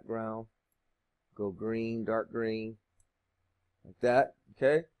 Button background. Go green, dark green. Like that.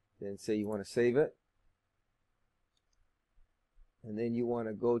 Okay, then say you want to save it. And then you want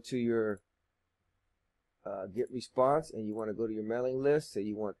to go to your get response, and you want to go to your mailing list. Say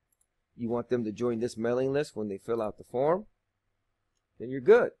you want them to join this mailing list when they fill out the form. Then you're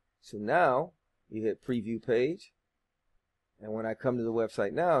good. So now you hit preview page, and when I come to the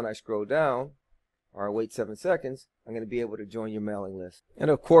website now and I scroll down or wait 7 seconds, I'm going to be able to join your mailing list.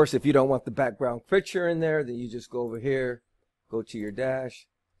 And of course, if you don't want the background picture in there, then you just go over here, go to your dash,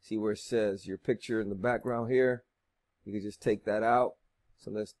 see where it says your picture in the background here. You can just take that out. So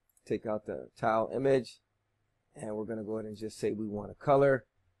let's take out the tile image, and we're going to go ahead and just say we want a color.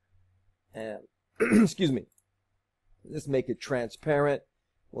 And excuse me, let's make it transparent.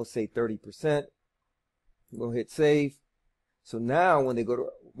 We'll say 30%. We'll hit save. So now when they go to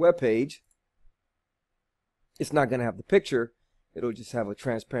our web page, it's not going to have the picture. It'll just have a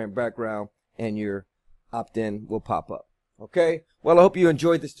transparent background and your opt-in will pop up. Okay? Well, I hope you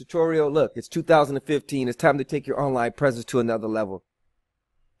enjoyed this tutorial. Look, it's 2015. It's time to take your online presence to another level.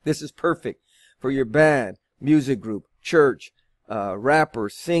 This is perfect for your band, music group, church,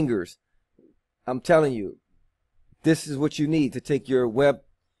 rappers, singers. I'm telling you, this is what you need to take your web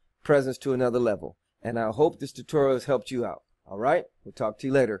presence to another level. And I hope this tutorial has helped you out. All right? We'll talk to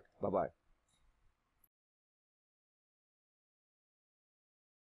you later. Bye-bye.